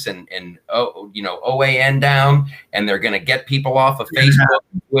Newsmax and OAN down and they're going to get people off of Facebook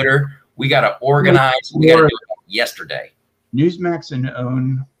and Twitter, we got to organize. We got to do it yesterday. Newsmax and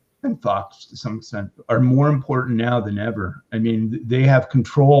OAN and Fox to some extent are more important now than ever. I mean, they have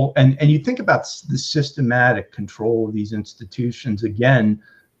control, and you think about the systematic control of these institutions. Again,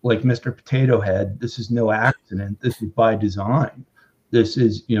 like Mr. Potato Head, this is no accident. This is by design. This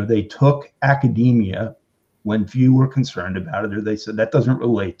is, they took academia when few were concerned about it, or they said that doesn't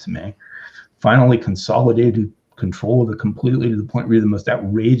relate to me. Finally consolidated control of it completely to the point where the most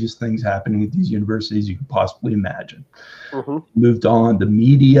outrageous things happening at these universities you could possibly imagine. Mm-hmm. Moved on. The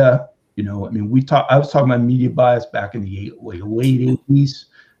media, I was talking about media bias back in the late 80s.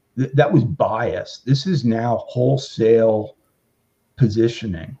 That was bias. This is now wholesale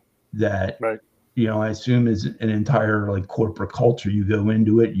positioning that, right. I assume is an entire like corporate culture. You go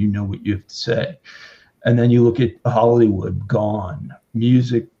into it, you know what you have to say. And then you look at Hollywood, gone.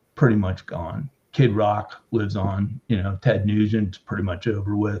 Music, pretty much gone. Kid Rock lives on, Ted Nugent's pretty much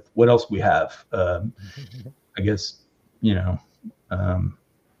over with. What else we have? I guess,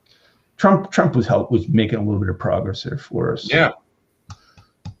 Trump was making a little bit of progress there for us. Yeah.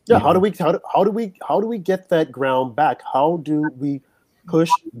 Yeah. How do we get that ground back? How do we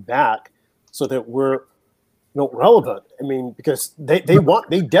push back so that we're relevant. I mean, because they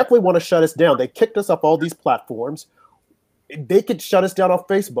definitely want to shut us down. They kicked us off all these platforms. They could shut us down on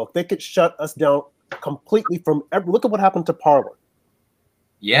Facebook. They could shut us down completely from look at what happened to Parler.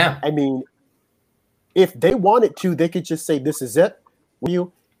 Yeah. I mean, if they wanted to, they could just say, this is it,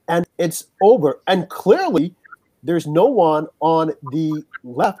 and it's over. And clearly, there's no one on the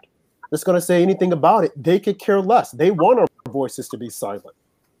left that's going to say anything about it. They could care less. They want our voices to be silent.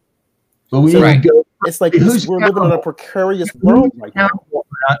 But it's like we're living in a precarious world right now.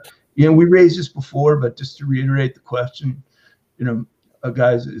 We raised this before, but just to reiterate the question,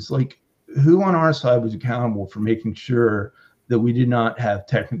 guys, it's like, who on our side was accountable for making sure that we did not have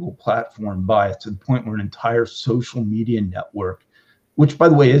technical platform bias to the point where an entire social media network, which, by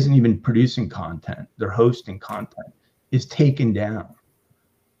the way, isn't even producing content, they're hosting content, is taken down?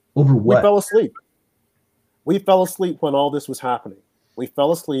 Over what? We fell asleep. We fell asleep when all this was happening. We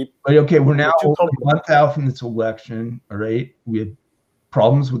fell asleep. But okay, we're now a month out from this election, all right? We have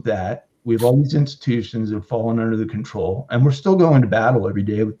problems with that. We have all these institutions that have fallen under the control, and we're still going to battle every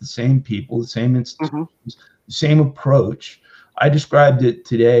day with the same people, the same institutions, the same approach. I described it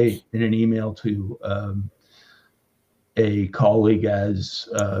today in an email to a colleague as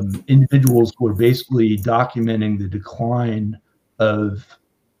individuals who are basically documenting the decline of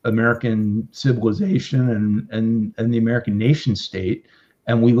American civilization and the American nation state.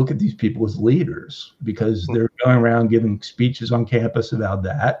 And we look at these people as leaders because they're going around giving speeches on campus about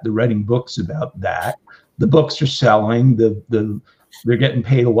that. They're writing books about that. The books are selling. They're getting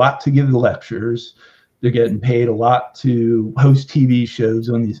paid a lot to give the lectures. They're getting paid a lot to host TV shows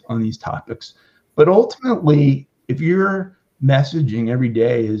on these topics. But ultimately, if your messaging every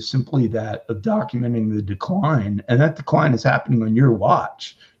day is simply that of documenting the decline, and that decline is happening on your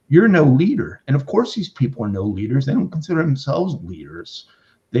watch, you're no leader. And of course, these people are no leaders. They don't consider themselves leaders.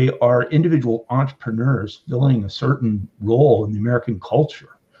 They are individual entrepreneurs filling a certain role in the American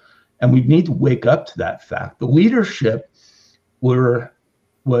culture. And we need to wake up to that fact. The leadership was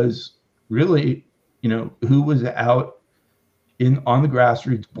really, who was out on the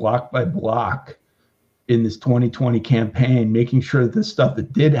grassroots block by block in this 2020 campaign, making sure that the stuff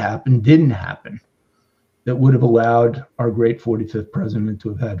that did happen didn't happen, that would have allowed our great 45th president to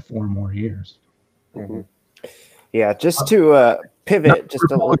have had 4 more years. Mm-hmm. Yeah, just to pivot, just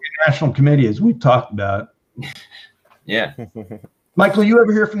a little. National Committee, as we've talked about. Yeah. Michael, you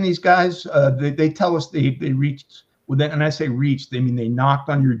ever hear from these guys? They tell us they reached, and I say reached, they mean they knocked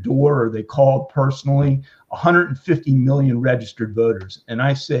on your door or they called personally, 150 million registered voters. And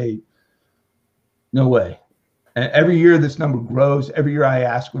I say, no way. And every year this number grows. Every year I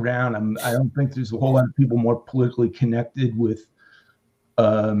ask around. I don't think there's a whole lot of people more politically connected with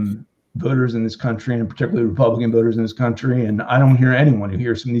voters in this country, and particularly Republican voters in this country. And I don't hear anyone who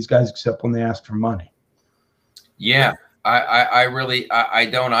hears from these guys except when they ask for money. Yeah, I really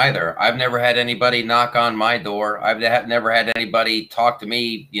don't either. I've never had anybody knock on my door. I've never had anybody talk to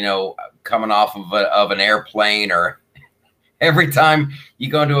me, coming off of an airplane, or every time you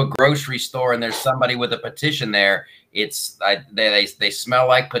go into a grocery store and there's somebody with a petition there, they smell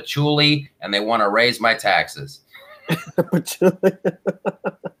like patchouli and they want to raise my taxes.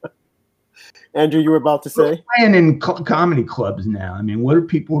 Andrew, you were about to say? We're playing in comedy clubs now. I mean, what are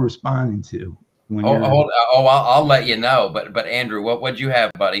people responding to? I'll let you know. But Andrew, what'd you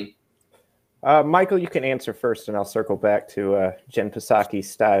have, buddy? Michael, you can answer first, and I'll circle back to Jen Psaki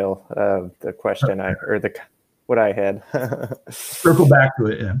style the question what I had. Circle back to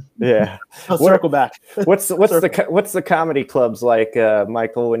it, yeah. Yeah. Circle back. What's the comedy clubs like,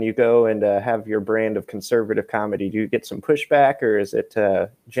 Michael? When you go and have your brand of conservative comedy, do you get some pushback, or is it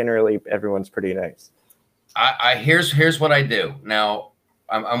generally everyone's pretty nice? Here's what I do now.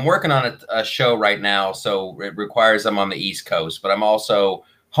 I'm working on a show right now, so it requires I'm on the East Coast, but I'm also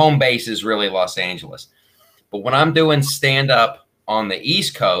home base is really Los Angeles. But when I'm doing stand up on the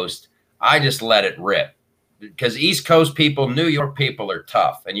East Coast, I just let it rip. Because East Coast people, New York people are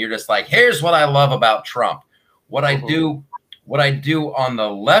tough, and you're just like, here's what I love about Trump. What I do on the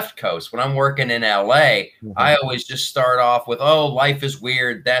left coast when I'm working in LA, I always just start off with, oh, life is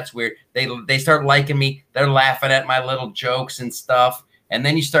weird. That's weird. They start liking me. They're laughing at my little jokes and stuff. And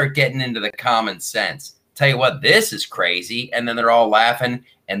then you start getting into the common sense. Tell you what, this is crazy. And then they're all laughing.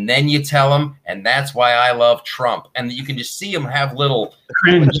 And then you tell them, and that's why I love Trump. And you can just see them have little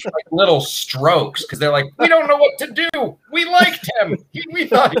strokes because they're like, we don't know what to do. We liked him. We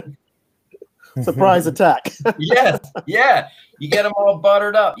thought. Surprise attack. Yes. Yeah. You get them all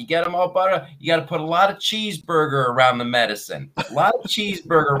buttered up. You got to put a lot of cheeseburger around the medicine, a lot of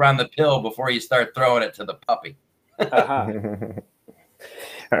cheeseburger around the pill before you start throwing it to the puppy.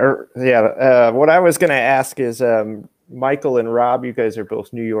 What I was going to ask is, Michael and Rob, you guys are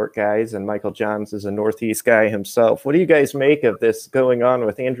both New York guys, and Michael Johns is a Northeast guy himself. What do you guys make of this going on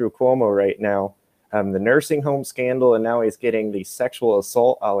with Andrew Cuomo right now? The nursing home scandal, and now he's getting these sexual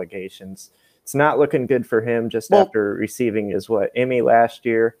assault allegations. It's not looking good for him just after receiving his Emmy last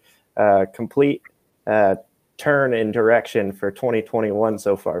year. Complete turn in direction for 2021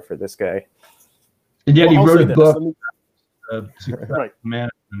 so far for this guy. And yet he wrote a book. Right.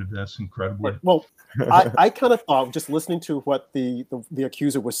 Management of this incredibly. Well, I kind of thought, just listening to what the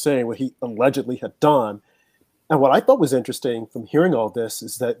accuser was saying, what he allegedly had done, and what I thought was interesting from hearing all this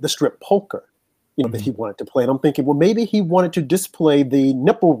is that the strip poker, that he wanted to play. And I'm thinking, well, maybe he wanted to display the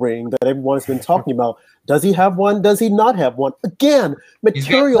nipple ring that everyone's been talking about. Does he have one? Does he not have one? Again,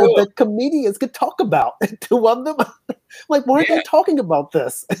 material that comedians could talk about. Two of them, like, why aren't they talking about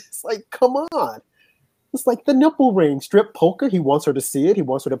this? It's like, come on. It's like the nipple ring, strip poker. He wants her to see it. He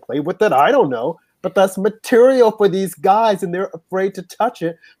wants her to play with it. I don't know. But that's material for these guys, and they're afraid to touch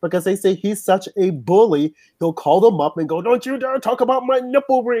it because they say he's such a bully. He'll call them up and go, "Don't you dare talk about my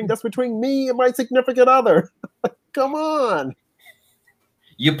nipple ring. That's between me and my significant other." Come on.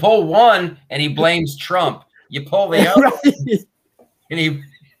 You pull one, and he blames Trump. You pull the other, Right. and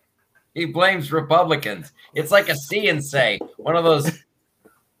he blames Republicans. It's like a see and say. One of those,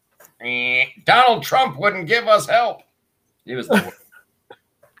 Donald Trump wouldn't give us help. He was the worst.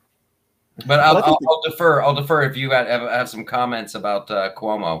 But I'll defer. I'll defer if you have some comments about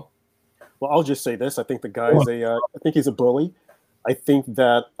Cuomo. Well, I'll just say this: I think the guy is I think he's a bully. I think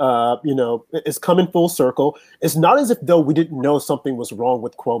that it's coming full circle. It's not as if though we didn't know something was wrong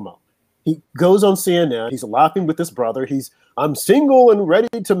with Cuomo. He goes on CNN. He's laughing with his brother. I'm single and ready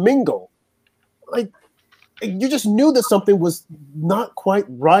to mingle. Like, you just knew that something was not quite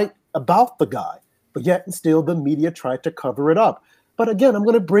right about the guy, but yet and still the media tried to cover it up. But again, I'm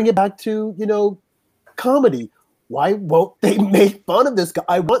going to bring it back to, comedy. Why won't they make fun of this guy?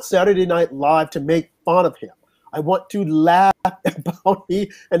 I want Saturday Night Live to make fun of him. I want to laugh about he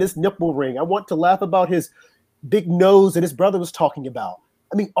and his nipple ring. I want to laugh about his big nose that his brother was talking about.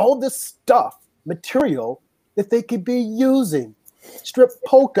 I mean, all this stuff, material that they could be using. Strip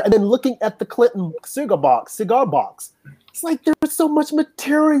poker, and then looking at the Clinton cigar box. It's like, there's so much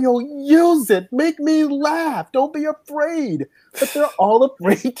material. Use it. Make me laugh. Don't be afraid. But they're all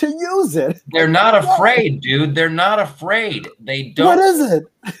afraid to use it. They're not afraid, dude. They're not afraid. They don't. What is it?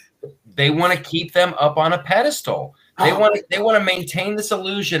 They want to keep them up on a pedestal. They want to maintain this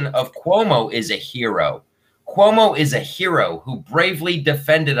illusion of Cuomo is a hero. Cuomo is a hero who bravely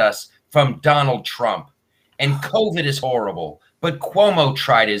defended us from Donald Trump. And COVID is horrible, but Cuomo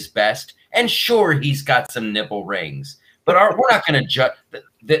tried his best. And sure, he's got some nipple rings. But we're not going to judge.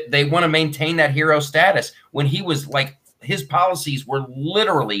 They want to maintain that hero status when he was like, his policies were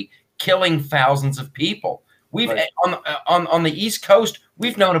literally killing thousands of people. We've on the East Coast,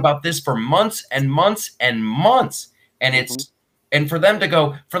 we've known about this for months and months and months. And it's and for them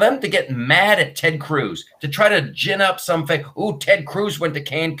to get mad at Ted Cruz, to try to gin up some fake, Ted Cruz went to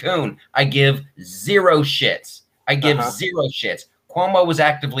Cancun. I give zero shits. Zero shits. Cuomo was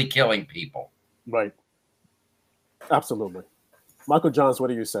actively killing people. Right. Absolutely. Michael Johns, what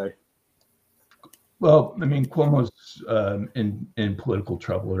do you say? Well, I mean, Cuomo's in political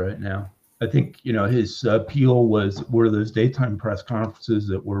trouble right now. I think, his appeal was one of those daytime press conferences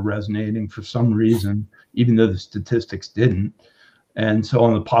that were resonating for some reason, even though the statistics didn't. And so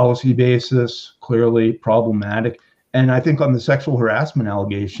on the policy basis, clearly problematic. And I think on the sexual harassment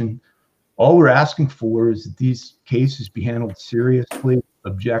allegation, all we're asking for is that these cases be handled seriously,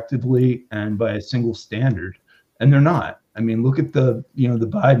 objectively, and by a single standard. And they're not. I mean, look at the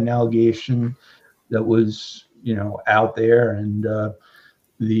Biden allegation that was, out there, and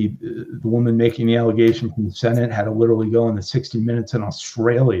the woman making the allegation from the Senate had to literally go on the 60 Minutes in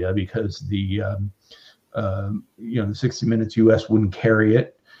Australia because the 60 Minutes US wouldn't carry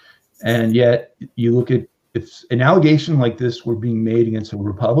it. And yet you look at, if an allegation like this were being made against a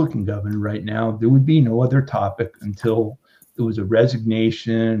Republican governor right now, there would be no other topic until there was a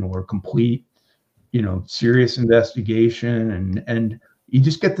resignation or a complete, serious investigation. And you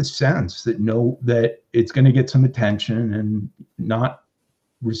just get the sense that it's going to get some attention and not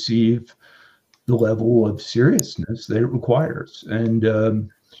receive the level of seriousness that it requires. And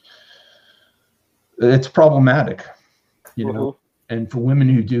it's problematic, and for women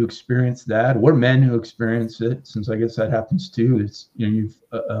who do experience that, or men who experience it, since I guess that happens too, it's, you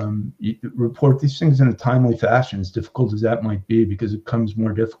report these things in a timely fashion, as difficult as that might be, because it becomes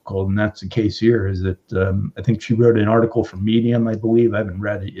more difficult. And that's the case here, is that I think she wrote an article for Medium, I believe. I haven't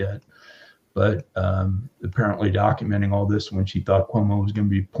read it yet. but apparently documenting all this when she thought Cuomo was going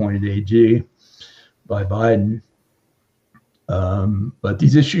to be appointed AG by Biden. But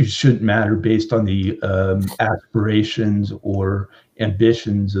these issues shouldn't matter based on the aspirations or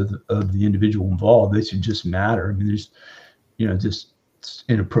ambitions of the individual involved. They should just matter. I mean, there's, just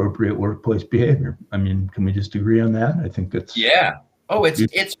inappropriate workplace behavior. I mean, can we just agree on that? I think that's Oh,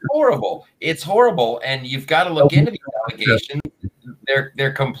 it's horrible. It's horrible, and you've got to look into these allegations.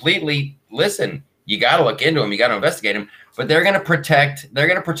 They're completely, listen. You got to look into them. You got to investigate them. But they're going to protect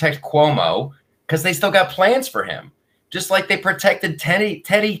Cuomo because they still got plans for him. Just like they protected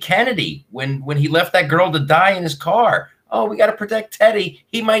Teddy Kennedy when he left that girl to die in his car. Oh, we got to protect Teddy.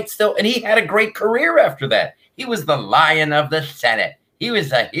 He might still, and he had a great career after that. He was the Lion of the Senate. He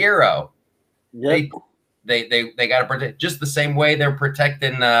was a hero. Yep. They got to protect just the same way they're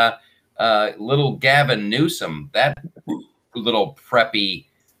protecting little Gavin Newsom, that little preppy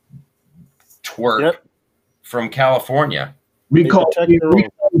twerk from California. Recall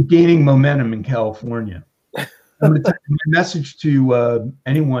gaining momentum in California. I'm going to my message to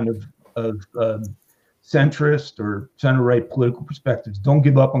anyone of centrist or center-right political perspectives: don't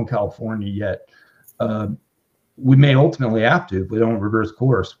give up on California yet. We may ultimately have to if we don't reverse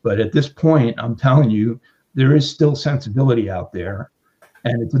course. But at this point, I'm telling you, there is still sensibility out there,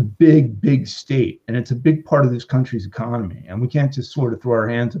 and it's a big, big state, and it's a big part of this country's economy, and we can't just sort of throw our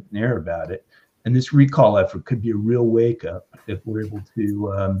hands up in the air about it. And this recall effort could be a real wake-up if we're able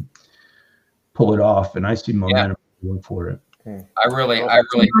to pull it off, and I see momentum for it. I really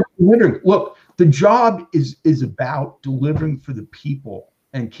look. The job is about delivering for the people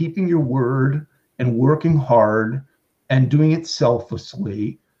and keeping your word and working hard and doing it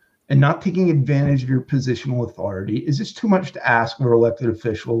selflessly and not taking advantage of your positional authority. Is this too much to ask of our elected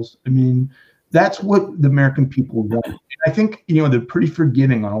officials? I mean, that's what the American people want. And I think they're pretty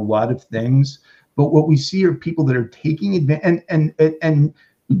forgiving on a lot of things, but what we see are people that are taking advantage, and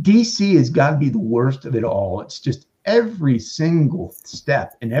DC has got to be the worst of it all. It's just every single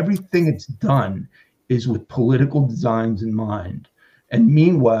step and everything it's done is with political designs in mind. And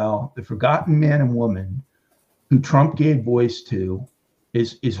meanwhile, the forgotten man and woman who Trump gave voice to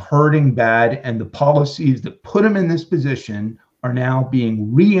is hurting bad, and the policies that put him in this position are now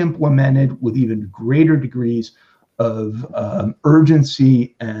being re-implemented with even greater degrees of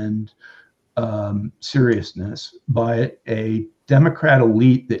urgency and seriousness by a Democrat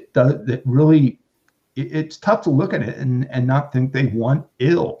elite that really, it's tough to look at it and not think they want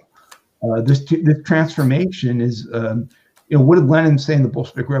ill. This transformation is, what did Lenin say in the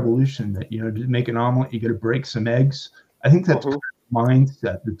Bolshevik Revolution? That to make an omelet, you got to break some eggs. I think that's the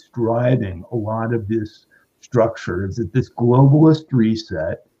mindset that's driving a lot of this structure. Is that this globalist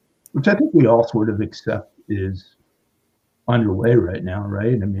reset, which I think we all sort of accept is underway right now,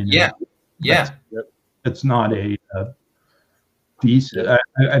 right? I mean, it's not a piece.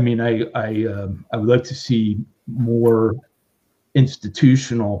 I mean, I would like to see more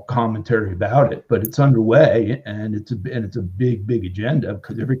institutional commentary about it, but it's underway, and it's a big agenda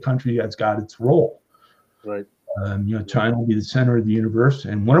because every country has got its role. Right. China will be the center of the universe,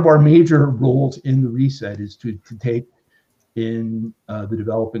 and one of our major roles in the reset is to take in the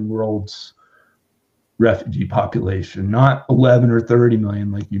developing world's refugee population, not 11 or 30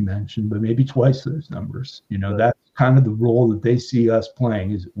 million like you mentioned, but maybe twice those numbers. That's kind of the role that they see us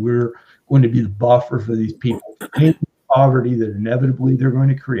playing, is we're going to be the buffer for these people in poverty that inevitably they're going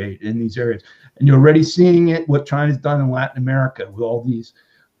to create in these areas. And you're already seeing it, what China's done in Latin America with all these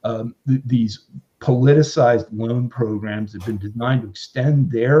politicized loan programs that have been designed to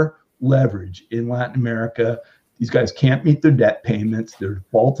extend their leverage in Latin America. These guys can't meet their debt payments. They're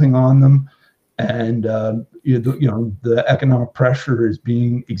defaulting on them. And the economic pressure is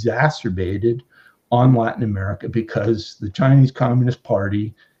being exacerbated on Latin America because the Chinese Communist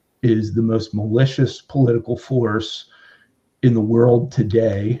Party is the most malicious political force in the world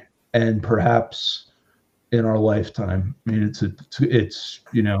today, and perhaps in our lifetime. I mean, it's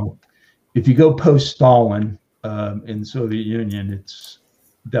if you go post-Stalin in the Soviet Union, it's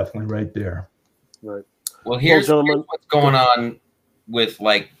definitely right there. Right. Well, here's what's going on with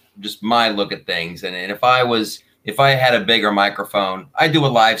just my look at things. And if I had a bigger microphone, I do a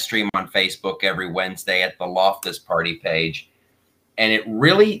live stream on Facebook every Wednesday at the Loftus Party page. And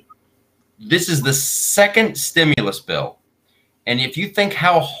this is the second stimulus bill. And if you think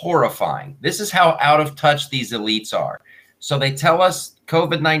how horrifying, this is how out of touch these elites are. So they tell us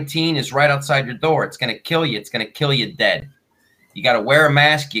COVID-19 is right outside your door. It's going to kill you. It's going to kill you dead. You got to wear a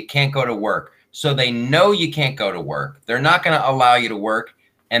mask. You can't go to work. So they know you can't go to work. They're not going to allow you to work,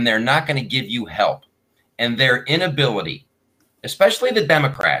 and they're not going to give you help. And their inability especially the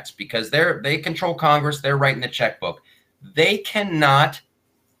Democrats, because they control Congress, they're writing the checkbook. They can't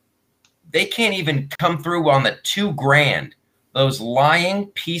even come through on the $2,000. Those lying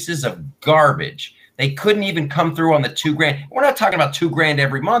pieces of garbage. They couldn't even come through on the $2,000. We're not talking about $2,000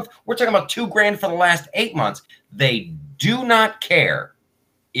 every month. We're talking about $2,000 for the last 8 months. They do not care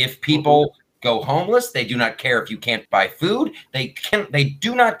if people go homeless. They do not care if you can't buy food. They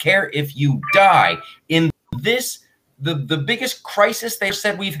do not care if you die. In this, the biggest crisis they've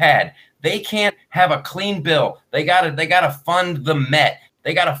said we've had, they can't have a clean bill. They gotta fund the Met.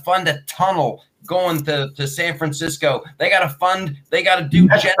 They gotta fund a tunnel going to San Francisco. They gotta do.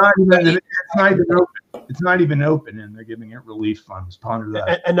 It's not even open, and they're giving it relief funds. Ponder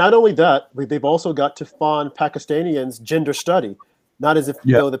that. And not only that, they've also got to fund Pakistanians' gender study. Not as if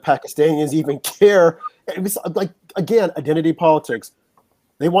though the Pakistanis even care. It was like, again, identity politics.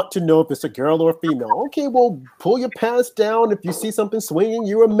 They want to know if it's a girl or a female. Okay, well, pull your pants down. If you see something swinging,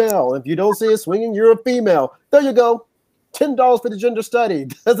 you're a male. If you don't see it swinging, you're a female. There you go. $10 for the gender study.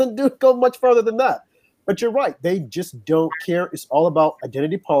 Doesn't go much further than that. But you're right. They just don't care. It's all about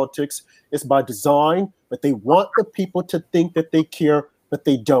identity politics. It's by design, but they want the people to think that they care, but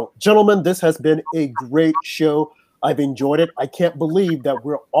they don't. Gentlemen, this has been a great show. I've enjoyed it. I can't believe that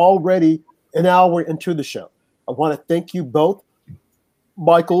we're already an hour into the show. I want to thank you both,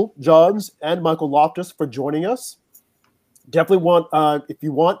 Michael Johns and Michael Loftus, for joining us. Definitely want, if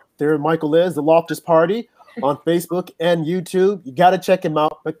you want, there Michael is, the Loftus Party on Facebook and YouTube. You got to check him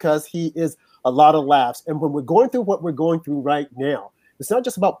out because he is a lot of laughs. And when we're going through what we're going through right now, it's not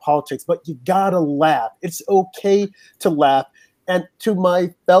just about politics, but you got to laugh. It's okay to laugh. And to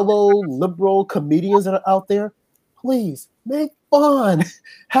my fellow liberal comedians that are out there, please make fun.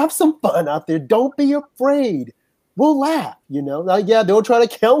 Have some fun out there. Don't be afraid. We'll laugh, Yeah, they'll try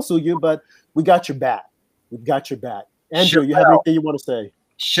to counsel you, but we got your back. We've got your back. Andrew, you have anything you want to say?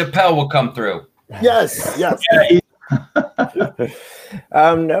 Chappelle will come through. Yes.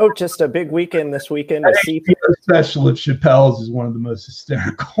 No, just a big weekend this weekend. Special of Chappelle's is one of the most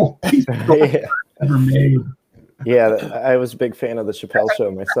hysterical people ever made. Yeah, I was a big fan of the Chappelle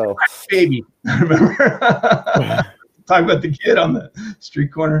show myself. Baby, remember? Talk about the kid on the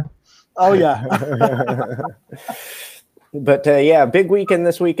street corner. Oh, yeah. But yeah, big weekend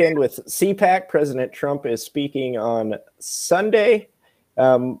this weekend with CPAC. President Trump is speaking on Sunday.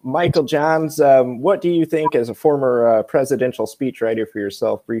 Michael Johns, what do you think, as a former presidential speechwriter for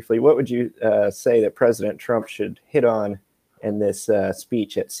yourself, briefly, what would you say that President Trump should hit on in this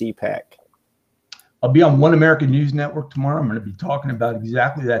speech at CPAC? I'll be on One American News Network tomorrow. I'm going to be talking about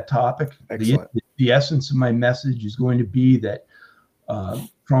exactly that topic. The essence of my message is going to be that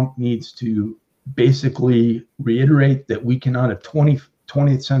Trump needs to basically reiterate that we cannot have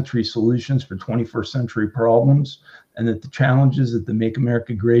 20th century solutions for 21st century problems, and that the challenges that the Make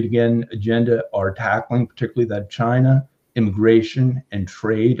America Great Again agenda are tackling, particularly that China, immigration, and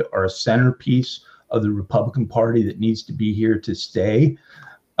trade, are a centerpiece of the Republican Party that needs to be here to stay.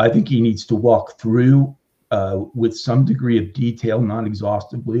 I think he needs to walk through with some degree of detail, not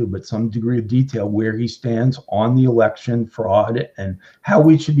exhaustively, but some degree of detail, where he stands on the election fraud and how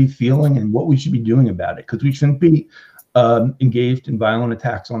we should be feeling and what we should be doing about it, because we shouldn't be engaged in violent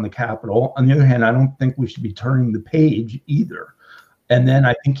attacks on the Capitol. On the other hand, I don't think we should be turning the page either. And then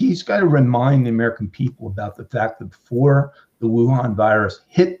I think he's got to remind the American people about the fact that before the Wuhan virus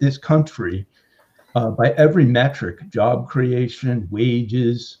hit this country, by every metric, job creation,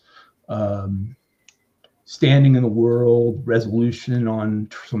 wages, standing in the world, resolution on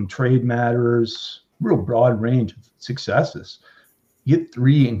some trade matters, real broad range of successes. You get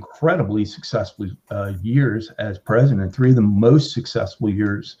 3 incredibly successful years as president, 3 of the most successful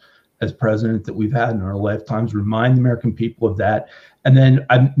years as president that we've had in our lifetimes. Remind the American people of that. And then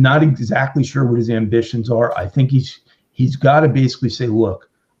I'm not exactly sure what his ambitions are. I think he's got to basically say, look,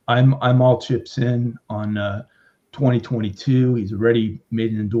 I'm all chips in on 2022. He's already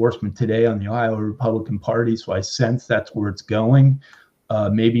made an endorsement today on the Iowa Republican Party, so I sense that's where it's going.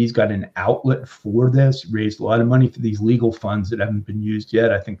 Maybe he's got an outlet for this, raised a lot of money for these legal funds that haven't been used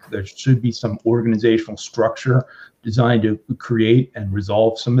yet. I think there should be some organizational structure designed to create and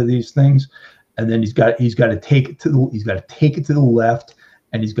resolve some of these things. And then he's got to take it to the left,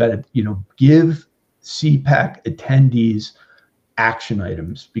 and he's got to give CPAC attendees action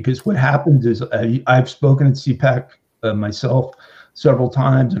items, because what happens is I've spoken at CPAC myself several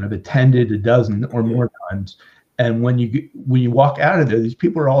times, and I've attended a dozen or more times. And when you walk out of there, these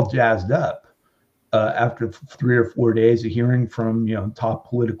people are all jazzed up after 3 or 4 days of hearing from top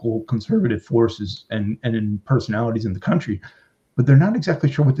political conservative forces and personalities in the country, but they're not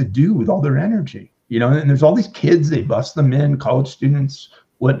exactly sure what to do with all their energy. you know, and there's all these kids, they bust them in, college students,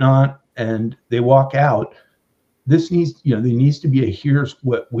 whatnot, and they walk out. This needs, you know, there needs to be a here's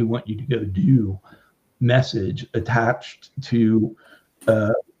what we want you to go do message attached to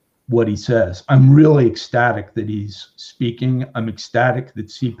what he says. I'm really ecstatic that he's speaking. I'm ecstatic that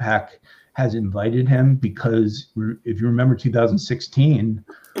CPAC has invited him, because if you remember 2016,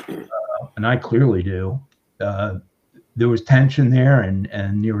 and I clearly do, there was tension there,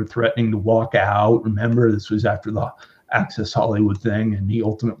 and they were threatening to walk out. Remember, this was after the Access Hollywood thing, and he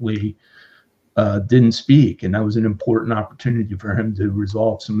ultimately didn't speak, and that was an important opportunity for him to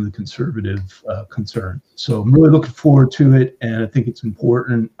resolve some of the conservative concerns. So I'm really looking forward to it, and I think it's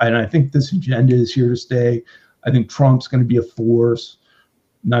important, and I think this agenda is here to stay. I think Trump's going to be a force.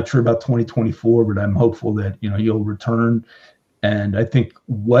 Not sure about 2024, but I'm hopeful that, you know, he'll return. And I think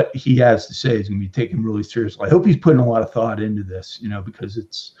what he has to say is going to be taken really seriously. I hope he's putting a lot of thought into this, you know,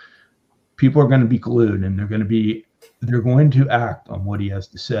 because people are going to be glued, and they're going to act on what he has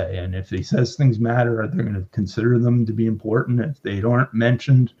to say. And if he says things matter, they're going to consider them to be important. If they aren't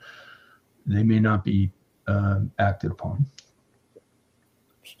mentioned, they may not be acted upon.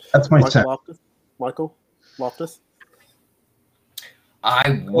 That's my sense. Michael Loftus.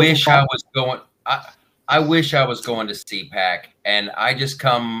 I wish I was going. I wish I was going to CPAC, and I just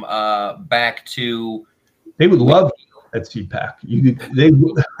come back to. They would love you at CPAC.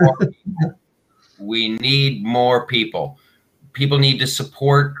 We need more people. People need to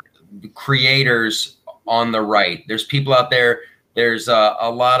support creators on the right. There's people out there. There's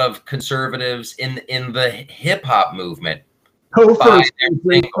a lot of conservatives in the hip hop movement. Play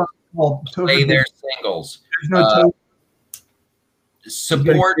their singles.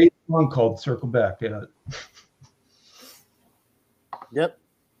 Support. There's a song called "Circle Back." Yeah. Yep.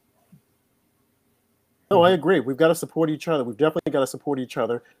 No, I agree. We've got to support each other. We've definitely got to support each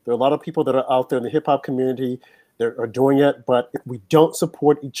other. There are a lot of people that are out there in the hip hop community that are doing it, but if we don't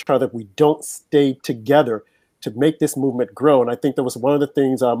support each other, we don't stay together to make this movement grow. And I think that was one of the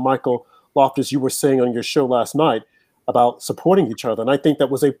things, Michael Loftus, you were saying on your show last night about supporting each other. And I think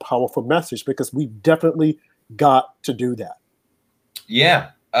that was a powerful message, because we definitely got to do that. Yeah.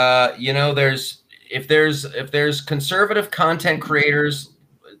 You know, if there's conservative content creators,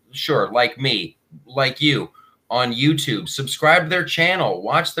 sure, like me, like you, on YouTube, subscribe to their channel,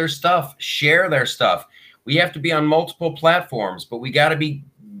 watch their stuff, share their stuff. We have to be on multiple platforms, but we got to be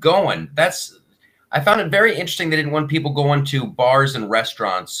going. I found it very interesting they didn't want people going to bars and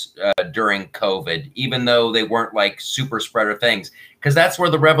restaurants during COVID, even though they weren't like super spreader things, because that's where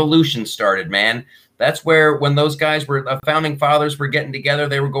the revolution started, man. That's where, when those guys were, the founding fathers were getting together,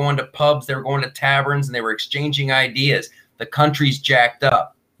 they were going to pubs, they were going to taverns, and they were exchanging ideas. The country's jacked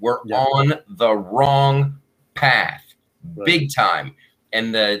up. We're on the wrong path, big time.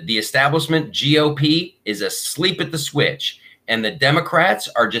 And the establishment GOP is asleep at the switch. And the Democrats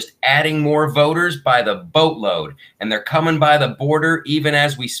are just adding more voters by the boatload. And they're coming by the border even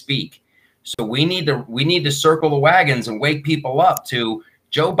as we speak. So we need to circle the wagons and wake people up to,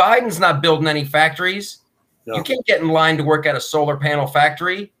 Joe Biden's not building any factories. No. You can't get in line to work at a solar panel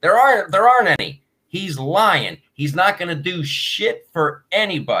factory. There aren't any. He's lying. He's not going to do shit for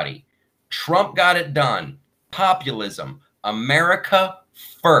anybody. Trump got it done. Populism. America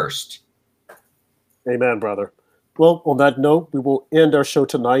first. Amen, brother. Well, on that note, we will end our show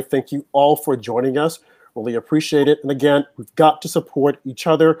tonight. Thank you all for joining us. Really appreciate it. And again, we've got to support each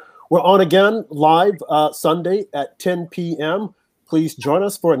other. We're on again live Sunday at 10 p.m. Please join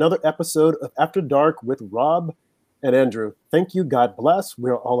us for another episode of After Dark with Rob and Andrew. Thank you. God bless.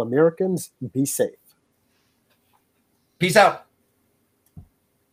 We're all Americans. Be safe. Peace out.